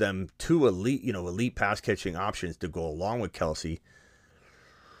gives them two elite pass catching options to go along with Kelsey.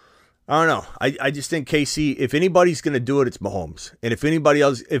 I don't know. I just think KC, if anybody's going to do it, it's Mahomes. And if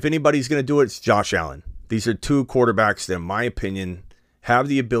anybody's going to do it, it's Josh Allen. These are two quarterbacks that, in my opinion, have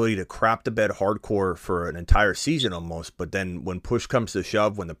the ability to crap the bed hardcore for an entire season almost. But then when push comes to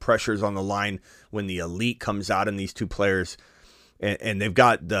shove, when the pressure's on the line, when the elite comes out in these two players, and they've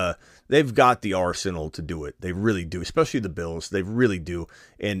got the arsenal to do it. They really do, especially the Bills. They really do.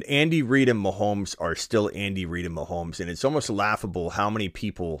 And Andy Reid and Mahomes are still Andy Reid and Mahomes. And it's almost laughable how many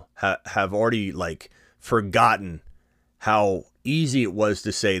people have already forgotten how easy it was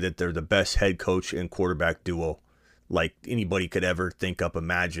to say that they're the best head coach and quarterback duo like anybody could ever think up,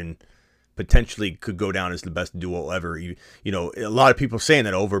 imagine, potentially could go down as the best duo ever. A lot of people saying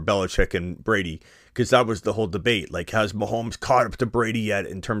that over Belichick and Brady, because that was the whole debate. Like, has Mahomes caught up to Brady yet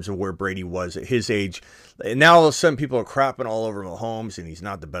in terms of where Brady was at his age? And now all of a sudden people are crapping all over Mahomes and he's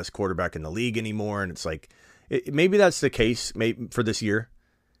not the best quarterback in the league anymore. And it's like, maybe that's the case for this year.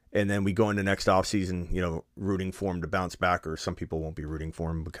 And then we go into next offseason, rooting for him to bounce back, or some people won't be rooting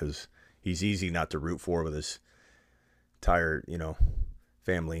for him because he's easy not to root for with his entire,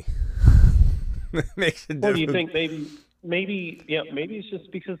 family. Makes it Well, do you think maybe it's just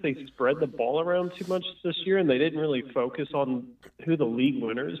because they spread the ball around too much this year and they didn't really focus on who the league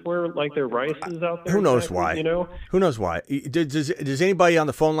winners were, like their Rices out there? Who knows why? Who knows why? Does anybody on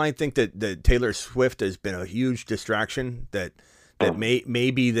the phone line think that Taylor Swift has been a huge distraction? That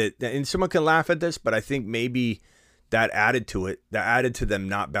maybe that, and someone can laugh at this, but I think maybe that added to it. That added to them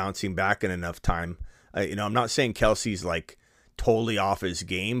not bouncing back in enough time. I'm not saying Kelsey's totally off his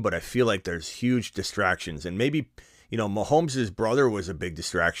game, but I feel like there's huge distractions. And maybe, Mahomes' brother was a big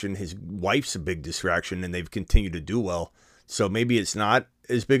distraction. His wife's a big distraction, and they've continued to do well. So maybe it's not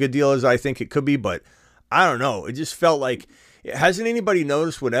as big a deal as I think it could be, but I don't know. It just felt like, hasn't anybody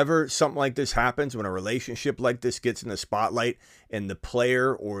noticed whenever something like this happens, when a relationship like this gets in the spotlight and the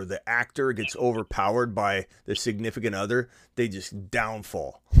player or the actor gets overpowered by the significant other, they just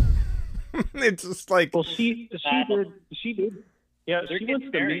downfall. It's just like, well, she did. Yeah, she went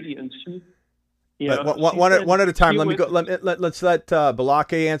to the media and she. Yeah, one at a time. Let's let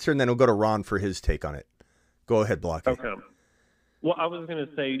Balake answer, and then we'll go to Ron for his take on it. Go ahead, Balake. Okay. Well, I was going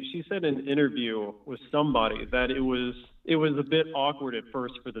to say, she said in an interview with somebody that it was a bit awkward at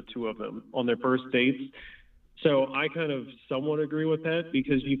first for the two of them on their first dates. So I kind of somewhat agree with that,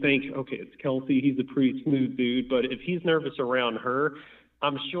 because you think, okay, it's Kelsey, he's a pretty smooth dude, but if he's nervous around her,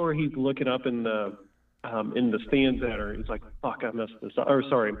 I'm sure he's looking up in the stands at her. He's like, "Fuck, I messed this up." Or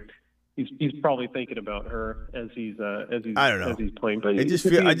sorry, he's probably thinking about her as he's I don't know. as he's playing. But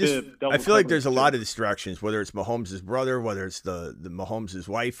I feel like there's a lot of distractions. Whether it's Mahomes' brother, whether it's the Mahomes'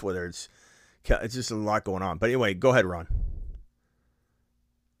 wife, whether it's just a lot going on. But anyway, go ahead, Ron.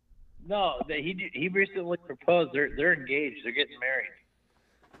 No, he recently proposed. They're engaged. They're getting married.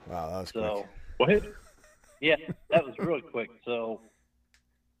 Wow, that was quick. What? Yeah, that was really quick. So.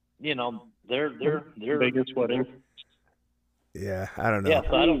 They're biggest wedding. Yeah, I don't know. Yeah,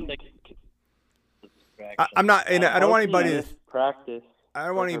 so I don't think. I'm not, and I don't want anybody to practice. I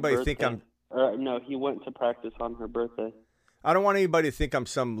don't want anybody to think I'm. No, he went to practice on her birthday. I don't want anybody to think I'm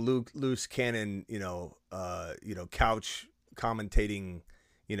some loose cannon, couch commentating,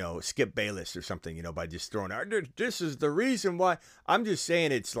 Skip Bayless or something, by just throwing out. This is the reason why. I'm just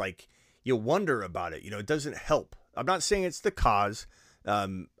saying it's like you wonder about it. It doesn't help. I'm not saying it's the cause.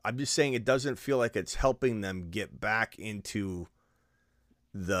 I'm just saying it doesn't feel like it's helping them get back into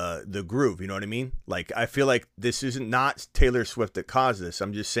the groove. You know what I mean? Like, I feel like this isn't not Taylor Swift that caused this.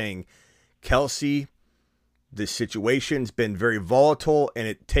 I'm just saying Kelsey, the situation's been very volatile, and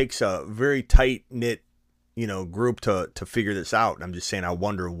it takes a very tight knit, group to figure this out. And I'm just saying, I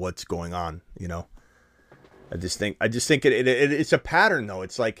wonder what's going on. I just think it's a pattern though.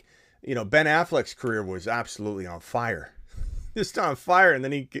 It's like, Ben Affleck's career was absolutely on fire. Just on fire, and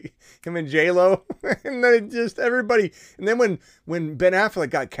then him and J-Lo, and then just everybody. And then when Ben Affleck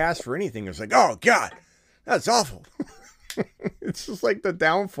got cast for anything, it was like, oh God, that's awful. It's just like the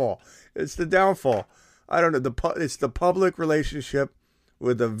downfall. It's the downfall. I don't know. It's the public relationship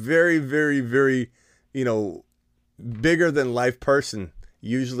with a very, very, very, bigger than life person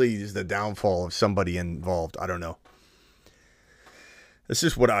usually is the downfall of somebody involved. I don't know. This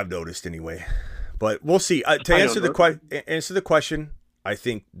is what I've noticed anyway. But we'll see. To answer the question, I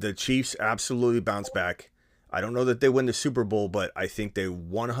think the Chiefs absolutely bounce back. I don't know that they win the Super Bowl, but I think they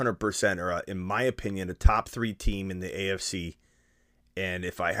 100% are, in my opinion, a top 3 team in the AFC. And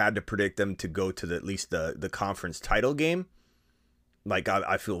if I had to predict them to go to at least the conference title game, like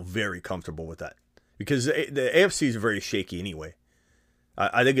I feel very comfortable with that, because the AFC is very shaky anyway.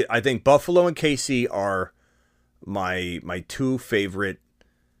 I think Buffalo and KC are my 2 favorite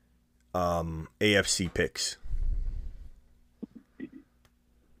AFC picks.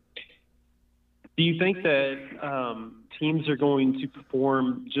 Do you think that teams are going to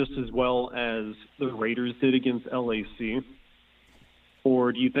perform just as well as the Raiders did against LAC?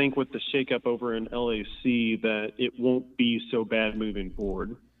 Or do you think with the shakeup over in LAC that it won't be so bad moving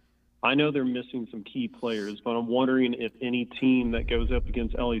forward? I know they're missing some key players, but I'm wondering if any team that goes up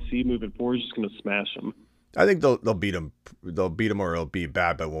against LAC moving forward is just going to smash them. I think they'll beat them. They'll beat them, or it'll be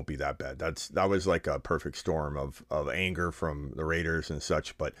bad, but it won't be that bad. That was like a perfect storm of anger from the Raiders and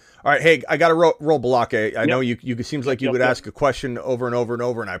such. But all right, hey, I got to roll Balake. I know you. It seems like you would ask a question over and over and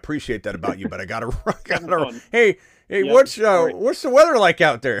over, and I appreciate that about you. But I got to. Hey, what's the weather like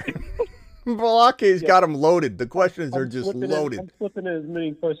out there? Balake's got them loaded. The questions are just loaded. I'm flipping in as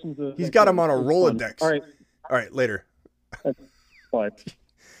many questions as he's got them on a Rolodex. All right, later. Bye.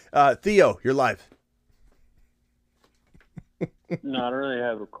 Theo, you're live. No, I don't really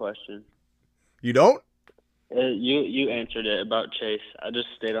have a question. You don't? You answered it about Chase. I just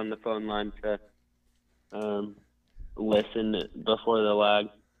stayed on the phone line to listen before the lag.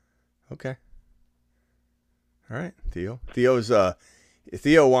 Okay. All right, Theo.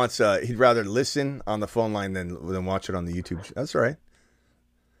 Theo wants he'd rather listen on the phone line than watch it on the YouTube. That's all right.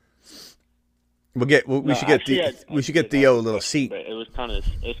 We should get Theo a little seat. It was kind of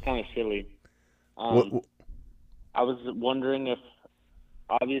silly. I was wondering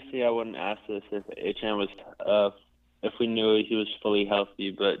obviously I wouldn't ask this if Achane was, if we knew he was fully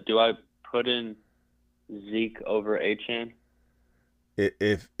healthy, but do I put in Zeke over Achane?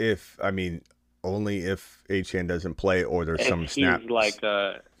 Only if Achane doesn't play or there's some snap.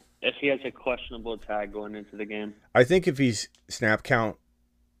 If he has a questionable tag going into the game. I think if he's snap count,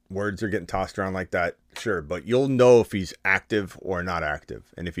 words are getting tossed around like that, sure, but you'll know if he's active or not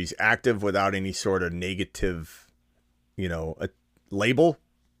active. And if he's active without any sort of negative, a label,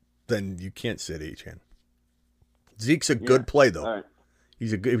 then you can't sit Achane. Zeke's a good play, though. Right. He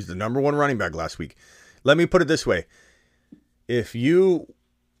was the number 1 running back last week. Let me put it this way. If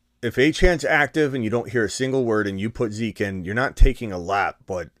Achane's active and you don't hear a single word and you put Zeke in, you're not taking a lap,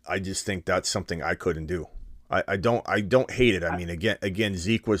 but I just think that's something I couldn't do. I don't hate it. I mean, again,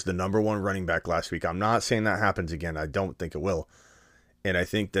 Zeke was the number 1 running back last week. I'm not saying that happens again. I don't think it will. And I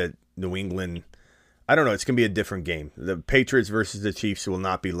think that New England, I don't know, it's going to be a different game. The Patriots versus the Chiefs will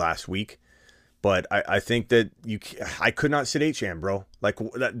not be last week. But I think that I could not sit Achane, bro. Like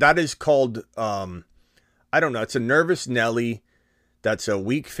that is called, I don't know. It's a nervous Nelly. That's a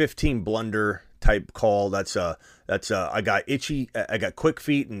week 15 blunder type call. I got quick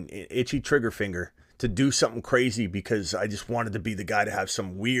feet and itchy trigger finger to do something crazy because I just wanted to be the guy to have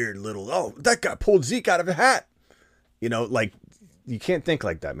some weird little, that guy pulled Zeke out of a hat. You can't think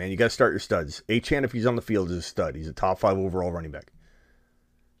like that, man. You got to start your studs. Achane, if he's on the field, is a stud. He's a top 5 overall running back.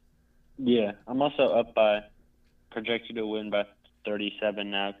 Yeah, I'm also up by projected to win by 37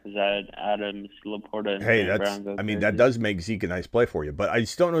 now because I had Adams, LaPorta, and hey, Brown that does make Zeke a nice play for you. But I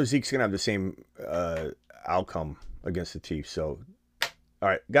just don't know if Zeke's gonna have the same outcome against the Chiefs. So, all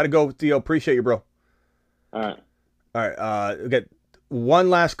right, got to go, Theo. Appreciate you, bro. All right. We got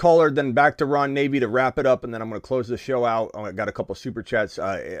one last caller, then back to Ron Navy to wrap it up, and then I'm gonna close the show out. I got a couple super chats.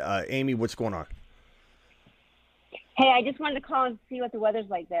 Amy, what's going on? Hey, I just wanted to call and see what the weather's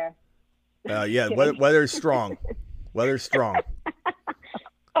like there. Yeah, weather's strong. Weather's strong.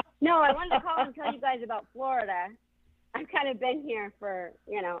 No, I wanted to call and tell you guys about Florida. I've kind of been here for,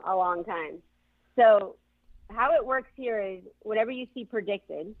 a long time. So how it works here is whatever you see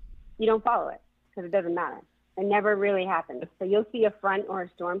predicted, you don't follow it because it doesn't matter. It never really happens. So you'll see a front or a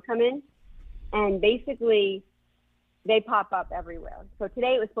storm come in, and basically they pop up everywhere. So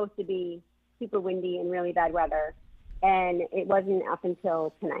today it was supposed to be super windy and really bad weather, and it wasn't up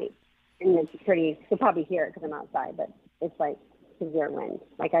until tonight. And it's you'll probably hear it because I'm outside, but it's like severe wind.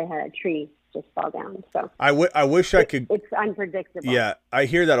 Like I had a tree just fall down. So I wish I could. It's unpredictable. Yeah, I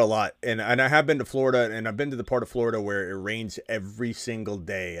hear that a lot. And I have been to Florida, and I've been to the part of Florida where it rains every single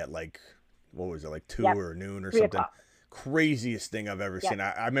day at like, what was it, like 2 or noon or something. craziest thing I've ever seen.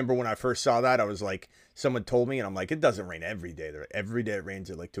 I remember when I first saw that, I was like, someone told me, and I'm like, it doesn't rain every day. Every day it rains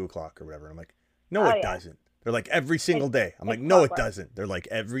at like 2 o'clock or whatever. I'm like, no, it doesn't. They're like, every single day. I'm like, no, it doesn't. They're like,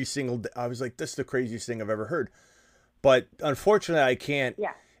 every single day. I was like, this is the craziest thing I've ever heard. But unfortunately, I can't.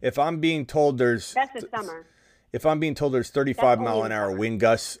 Yeah. If I'm being told there's. That's the summer. If I'm being told there's 35-mile-an-hour wind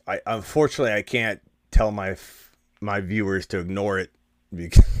gusts, unfortunately I can't tell my viewers to ignore it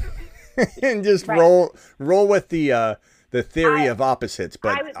and just roll with the theory of opposites.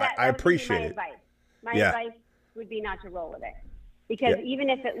 But I appreciate it. My advice would be not to roll with it, because even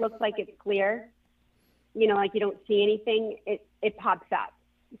if it looks like it's clear, like you don't see anything, it pops up.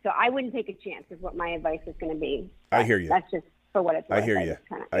 So I wouldn't take a chance. Is what my advice is going to be. I hear you. That's just. For what it's worth. I hear you.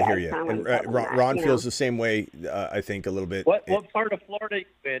 I hear you. And Ron feels the same way, I think, a little bit. What part of Florida you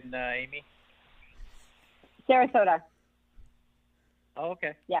in, Amy? Sarasota. Oh,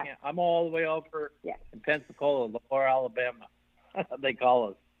 okay. Yeah. I'm all the way over in Pensacola, Lower Alabama. They call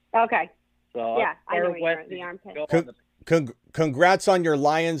us. Okay. So yeah, I know west the armpit. Congrats on your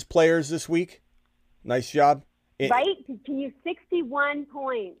Lions players this week. Nice job. Right? Can you 61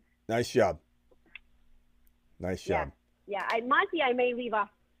 points? Nice job. Nice job. Yeah, Monty, I may leave on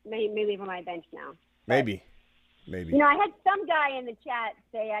my bench now. Maybe. I had some guy in the chat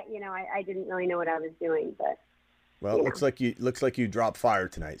say, I didn't really know what I was doing, but. Well, it looks like you dropped fire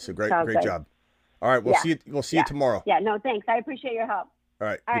tonight. So great job. All right, we'll see you tomorrow. Yeah, no, thanks. I appreciate your help. All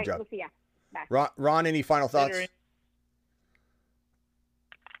right, good job. We'll see you. Bye. Ron, any final thoughts?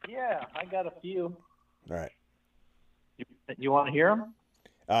 Yeah, I got a few. All right. You want to hear them?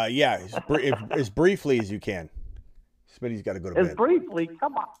 Yeah, as briefly as you can. Smitty's got to go to bed. Briefly,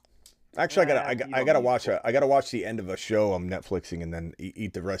 come on. Actually, I gotta watch the end of a show I'm Netflixing and then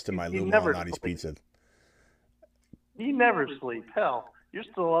eat the rest of my Lou Malnati's pizza. You never sleep. Hell, you're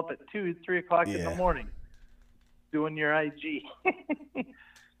still up at 2, 3 o'clock in the morning doing your IG.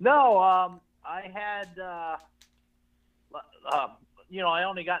 No, I had I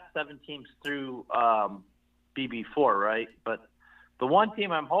only got 7 teams through BB4, right? But the one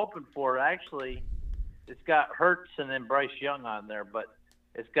team I'm hoping for actually. It's got Hurts and then Bryce Young on there, but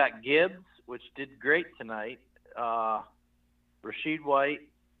it's got Gibbs, which did great tonight. Rashad White.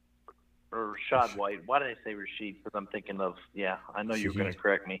 Why did I say Rashid? Because I'm thinking of, I know you were going to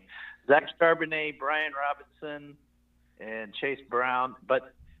correct me. Zach Charbonnet, Brian Robinson, and Chase Brown.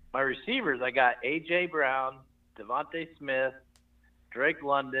 But my receivers, I got A.J. Brown, Devontae Smith, Drake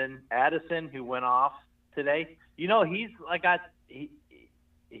London, Addison, who went off today. He's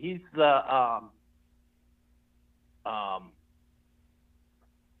the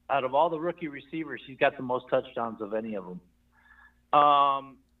out of all the rookie receivers, he's got the most touchdowns of any of them.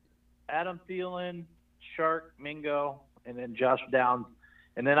 Adam Thielen, Shark, Mingo, and then Josh Downs.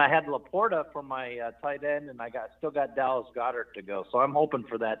 And then I had LaPorta for my tight end, and I still got Dallas Goedert to go. So I'm hoping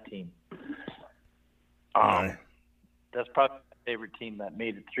for that team. That's probably my favorite team that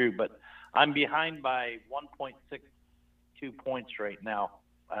made it through. But I'm behind by 1.62 points right now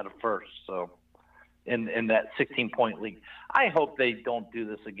out of first. So in that 16-point league. I hope they don't do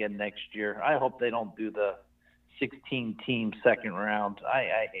this again next year. I hope they don't do the 16-team second round.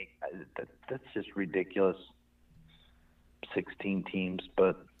 I hate that's just ridiculous. 16 teams,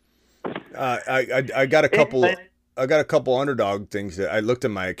 but I got a couple. I got a couple underdog things that I looked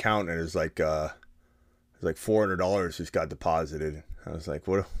at my account and it was like $400 just got deposited. I was like,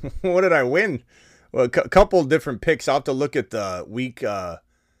 what did I win? Well, a couple different picks. I'll have to look at the week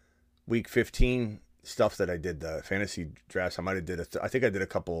 15 stuff that I did, the fantasy drafts. I might have I think I did a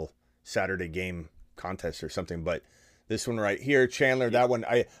couple Saturday game contests or something, but this one right here, Chandler, that one,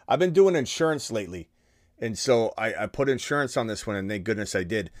 I've been doing insurance lately. And so I put insurance on this one, and thank goodness I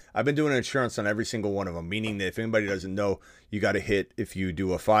did. I've been doing insurance on every single one of them, meaning that if anybody doesn't know, you got to hit, if you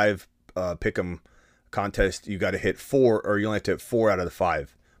do a 5 pick'em contest, you got to hit 4, or you only have to hit 4 out of the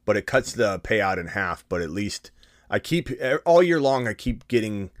 5. But it cuts the payout in half. But at least I keep, all year long, I keep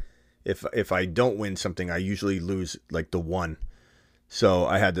getting, if I don't win something, I usually lose like the 1. So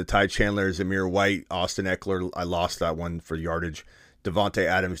I had the Ty Chandler, Jahmyr White, Austin Eckler. I lost that one for yardage. Devontae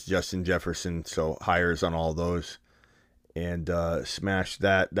Adams, Justin Jefferson, so hires on all those, and smashed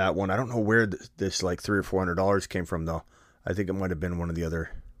that one. I don't know where this like $300 or $400 came from though. I think it might have been one of the other.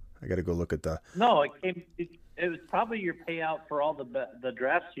 I got to go look at the. No, it came. It was probably your payout for all the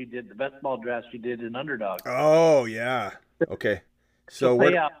drafts you did, the best ball drafts you did in Underdog. Oh yeah. Okay. So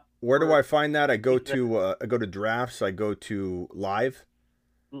where do I find that? I go to drafts. I go to live.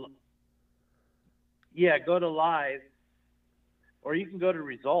 Yeah, go to live. Or you can go to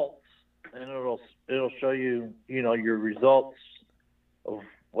results, and it'll show you, your results of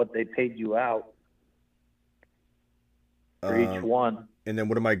what they paid you out. For each one. And then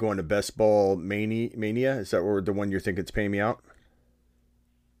what am I going to? Best Ball Mania? Is that where the one you're thinking it's paying me out?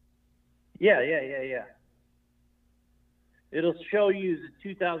 Yeah. It'll show you the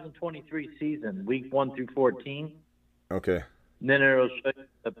 2023 season, week 1 through 14. Okay. And then it'll show you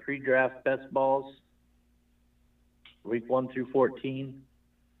the pre-draft best balls, week 1 through 14.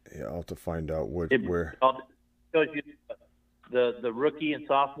 Yeah, I'll have to find out where. It shows you the rookie and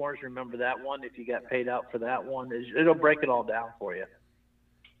sophomores. Remember that one? If you got paid out for that one, it'll break it all down for you.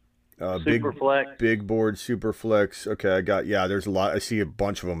 Super flex, big board, super flex. Okay, I got. Yeah, there's a lot. I see a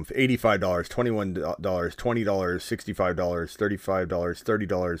bunch of them. $85, $21, $20, $65, $35, $30,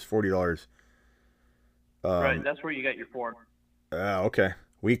 $40. Right, that's where you got your form. Okay.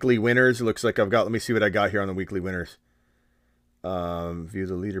 Weekly winners. Looks like I've got. Let me see what I got here on the weekly winners. View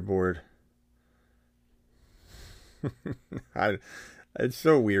the leaderboard. It's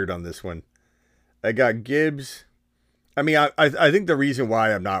so weird on this one. I got Gibbs. I mean, I think the reason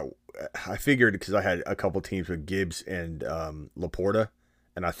why I'm not. I figured because I had a couple teams with Gibbs and LaPorta,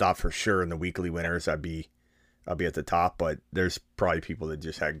 and I thought for sure in the weekly winners I'll be at the top. But there's probably people that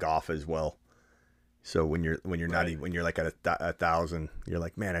just had Goff as well. So when you're not even, when you're like at 1,000, you're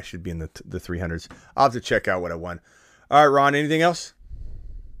like, man, I should be in the 300s. I'll have to check out what I won. All right, Ron. Anything else?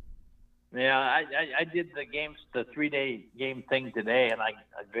 Yeah, I did the 3-day game thing today, and I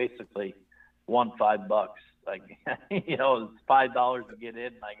basically won $5. Like, it's $5 to get in,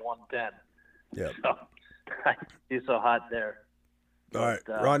 and I won 10. Yeah. So I do so hot there. All right,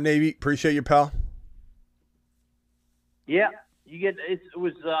 Ron Navy, appreciate you, pal. Yeah, it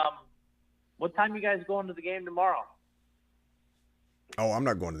was. What time you guys going to the game tomorrow? Oh, I'm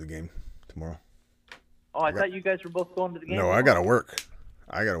not going to the game tomorrow. Oh, I thought you guys were both going to the game. No, tomorrow. I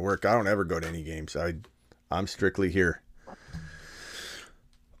gotta work. I don't ever go to any games. I'm strictly here.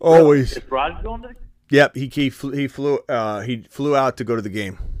 Always. Is Rod going to? Yep, he flew out to go to the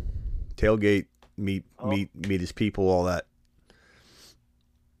game, tailgate, meet his people, all that.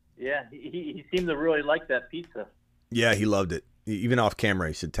 Yeah, he seemed to really like that pizza. Yeah, he loved it. Even off camera,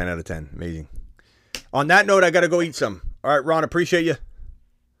 he said 10 out of 10. Amazing. On that note, I got to go eat some. All right, Ron, appreciate you.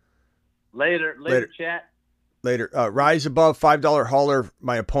 Later, chat. Later. Rise above $5 hauler.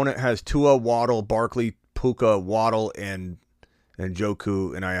 My opponent has Tua, Waddle, Barkley, Puka, Waddle, and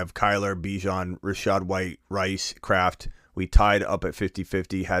Njoku, and I have Kyler, Bijan, Rashad White, Rice, Kraft. We tied up at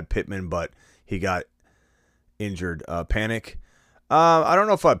 50-50, had Pittman, but he got injured. Panic. I don't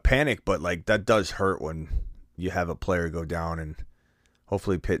know if I panic, but like that does hurt when you have a player go down, and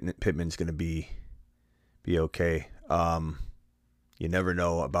hopefully Pittman's going to be okay. You never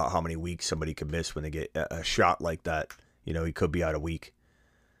know about how many weeks somebody could miss when they get a shot like that. He could be out a week.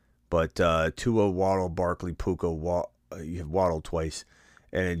 But Tua, Waddle, Barkley, Puka, you have Waddle twice.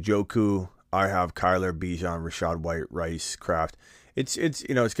 And in Njoku, I have Kyler, Bijan, Rashad White, Rice, Kraft. It's going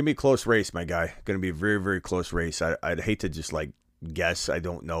to be a close race, my guy. Going to be a very, very close race. I'd hate to just guess. I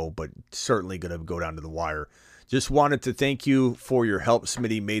don't know, but certainly going to go down to the wire. Just wanted to thank you for your help.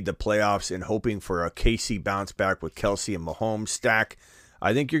 Smitty made the playoffs and hoping for a KC bounce back with Kelsey and Mahomes stack.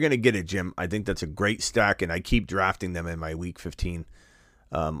 I think you're going to get it, Jim. I think that's a great stack, and I keep drafting them in my Week 15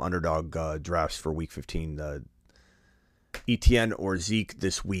 underdog drafts for Week 15. ETN or Zeke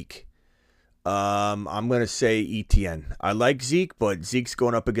this week. I'm going to say ETN. I like Zeke, but Zeke's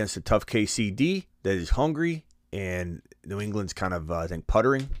going up against a tough KCD that is hungry, and New England's kind of, I think,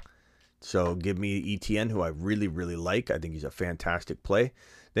 puttering. So give me ETN, who I really, really like. I think he's a fantastic play.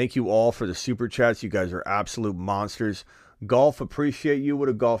 Thank you all for the super chats. You guys are absolute monsters. Golf, appreciate you. What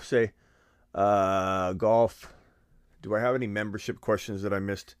did Golf say? Golf, do I have any membership questions that I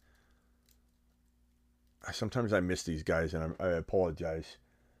missed? Sometimes I miss these guys, and I apologize.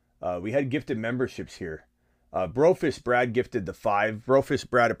 We had gifted memberships here. Brofist Brad gifted the 5. Brofist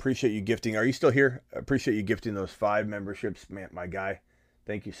Brad, appreciate you gifting. Are you still here? Appreciate you gifting those 5 memberships, man, my guy.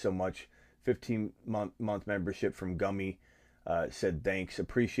 Thank you so much. 15-month membership from Gummy said thanks.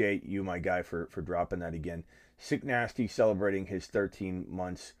 Appreciate you, my guy, for dropping that again. Sick Nasty celebrating his 13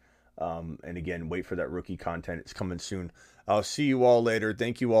 months. And again, wait for that rookie content. It's coming soon. I'll see you all later.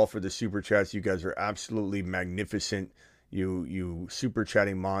 Thank you all for the super chats. You guys are absolutely magnificent. You super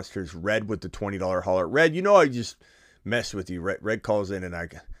chatting monsters. Red with the $20 hauler. Red, I just mess with you. Red calls in and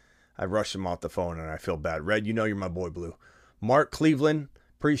I rush him off the phone and I feel bad. Red, you're my boy Blue. Mark Cleveland,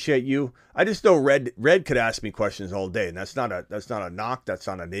 appreciate you. I just know Red could ask me questions all day, and that's not a knock. That's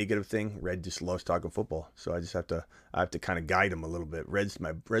not a negative thing. Red just loves talking football, so I have to kind of guide him a little bit. Red's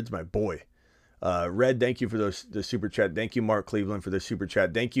my boy. Red, thank you for the super chat. Thank you, Mark Cleveland, for the super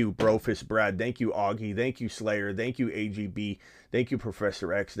chat. Thank you, Brofist Brad. Thank you, Augie. Thank you, Slayer. Thank you, AGB. Thank you,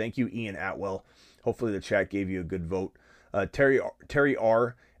 Professor X. Thank you, Ian Atwell. Hopefully the chat gave you a good vote. Terry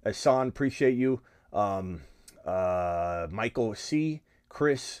R. Asan, appreciate you. Michael C.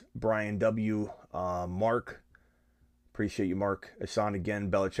 Chris, Brian W. Mark, appreciate you, Mark. Asan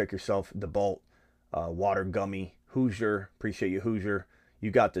again. Belichick yourself. DeBalt, Water Gummy, Hoosier, appreciate you, Hoosier.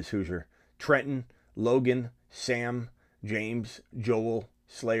 You got this, Hoosier. Trenton, Logan, Sam, James, Joel,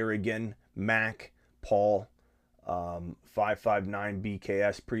 Slayer again, Mac, Paul, 559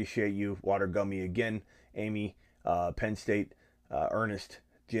 BKS, appreciate you. Water Gummy again. Amy, Penn State, Ernest,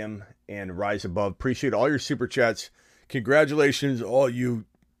 Jim, and Rise Above. Appreciate all your super chats. Congratulations, all you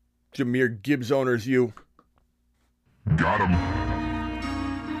Jahmyr Gibbs owners. You got him.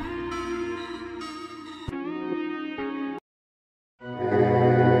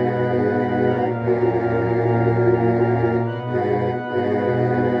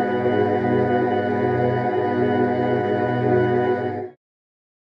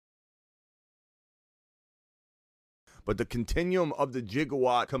 But the continuum of the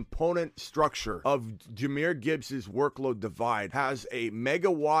gigawatt component structure of Jahmyr Gibbs' workload divide has a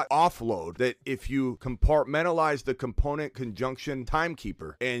megawatt offload that if you compartmentalize the component conjunction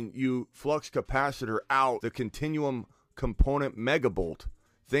timekeeper and you flux capacitor out the continuum component megavolt,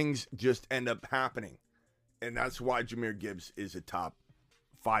 things just end up happening. And that's why Jahmyr Gibbs is a top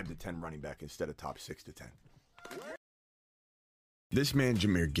 5 to 10 running back instead of top 6 to 10. This man,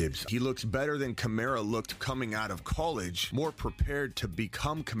 Jahmyr Gibbs, he looks better than Kamara looked coming out of college, more prepared to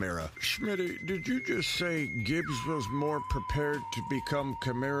become Kamara. Schmitty, did you just say Gibbs was more prepared to become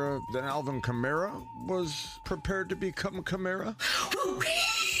Kamara than Alvin Kamara was prepared to become Kamara?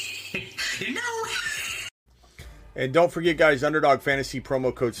 No. And don't forget, guys, Underdog Fantasy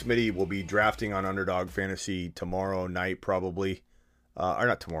promo code Smitty will be drafting on Underdog Fantasy tomorrow night, probably. Or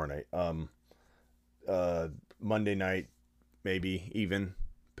not tomorrow night. Monday night. Maybe even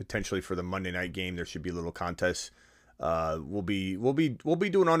potentially for the Monday night game, there should be a little contest. We'll be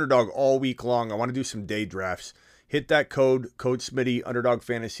doing Underdog all week long. I want to do some day drafts. Hit that code Smitty. Underdog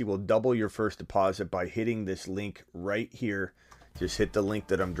Fantasy will double your first deposit by hitting this link right here. Just hit the link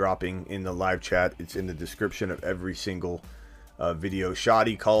that I'm dropping in the live chat. It's in the description of every single video.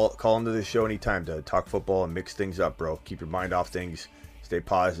 Shoddy, call into the show anytime to talk football and mix things up, bro. Keep your mind off things. Stay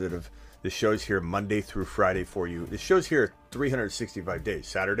positive. This show's here Monday through Friday for you. This show's here 365 days,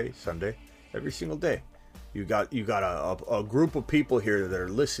 Saturday, Sunday, every single day. You got a group of people here that are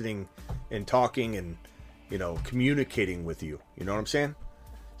listening and talking and, communicating with you. You know what I'm saying?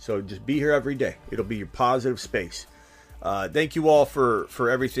 So just be here every day. It'll be your positive space. Thank you all for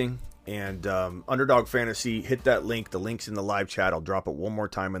everything. And Underdog Fantasy, hit that link. The link's in the live chat. I'll drop it one more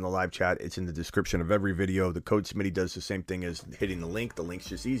time in the live chat. It's in the description of every video. The code Smitty does the same thing as hitting the link. The link's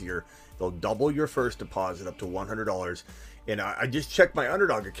just easier. They'll double your first deposit up to $100. And I just checked my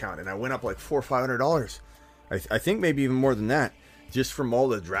Underdog account, and I went up like $400 or $500. I think maybe even more than that, just from all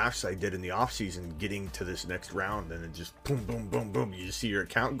the drafts I did in the offseason getting to this next round. And it just boom, boom, boom, boom. You just see your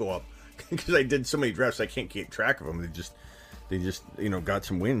account go up. Because I did so many drafts, I can't keep track of them. They just got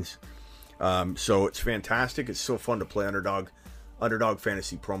some wins. So it's fantastic. It's so fun to play Underdog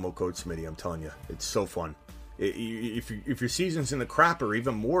Fantasy promo code Smitty. I'm telling you, it's so fun. If your season's in the crapper,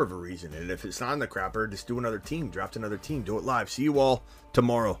 even more of a reason. And if it's not in the crapper, just do another team, draft another team, do it live. See you all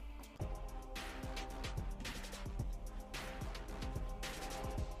tomorrow.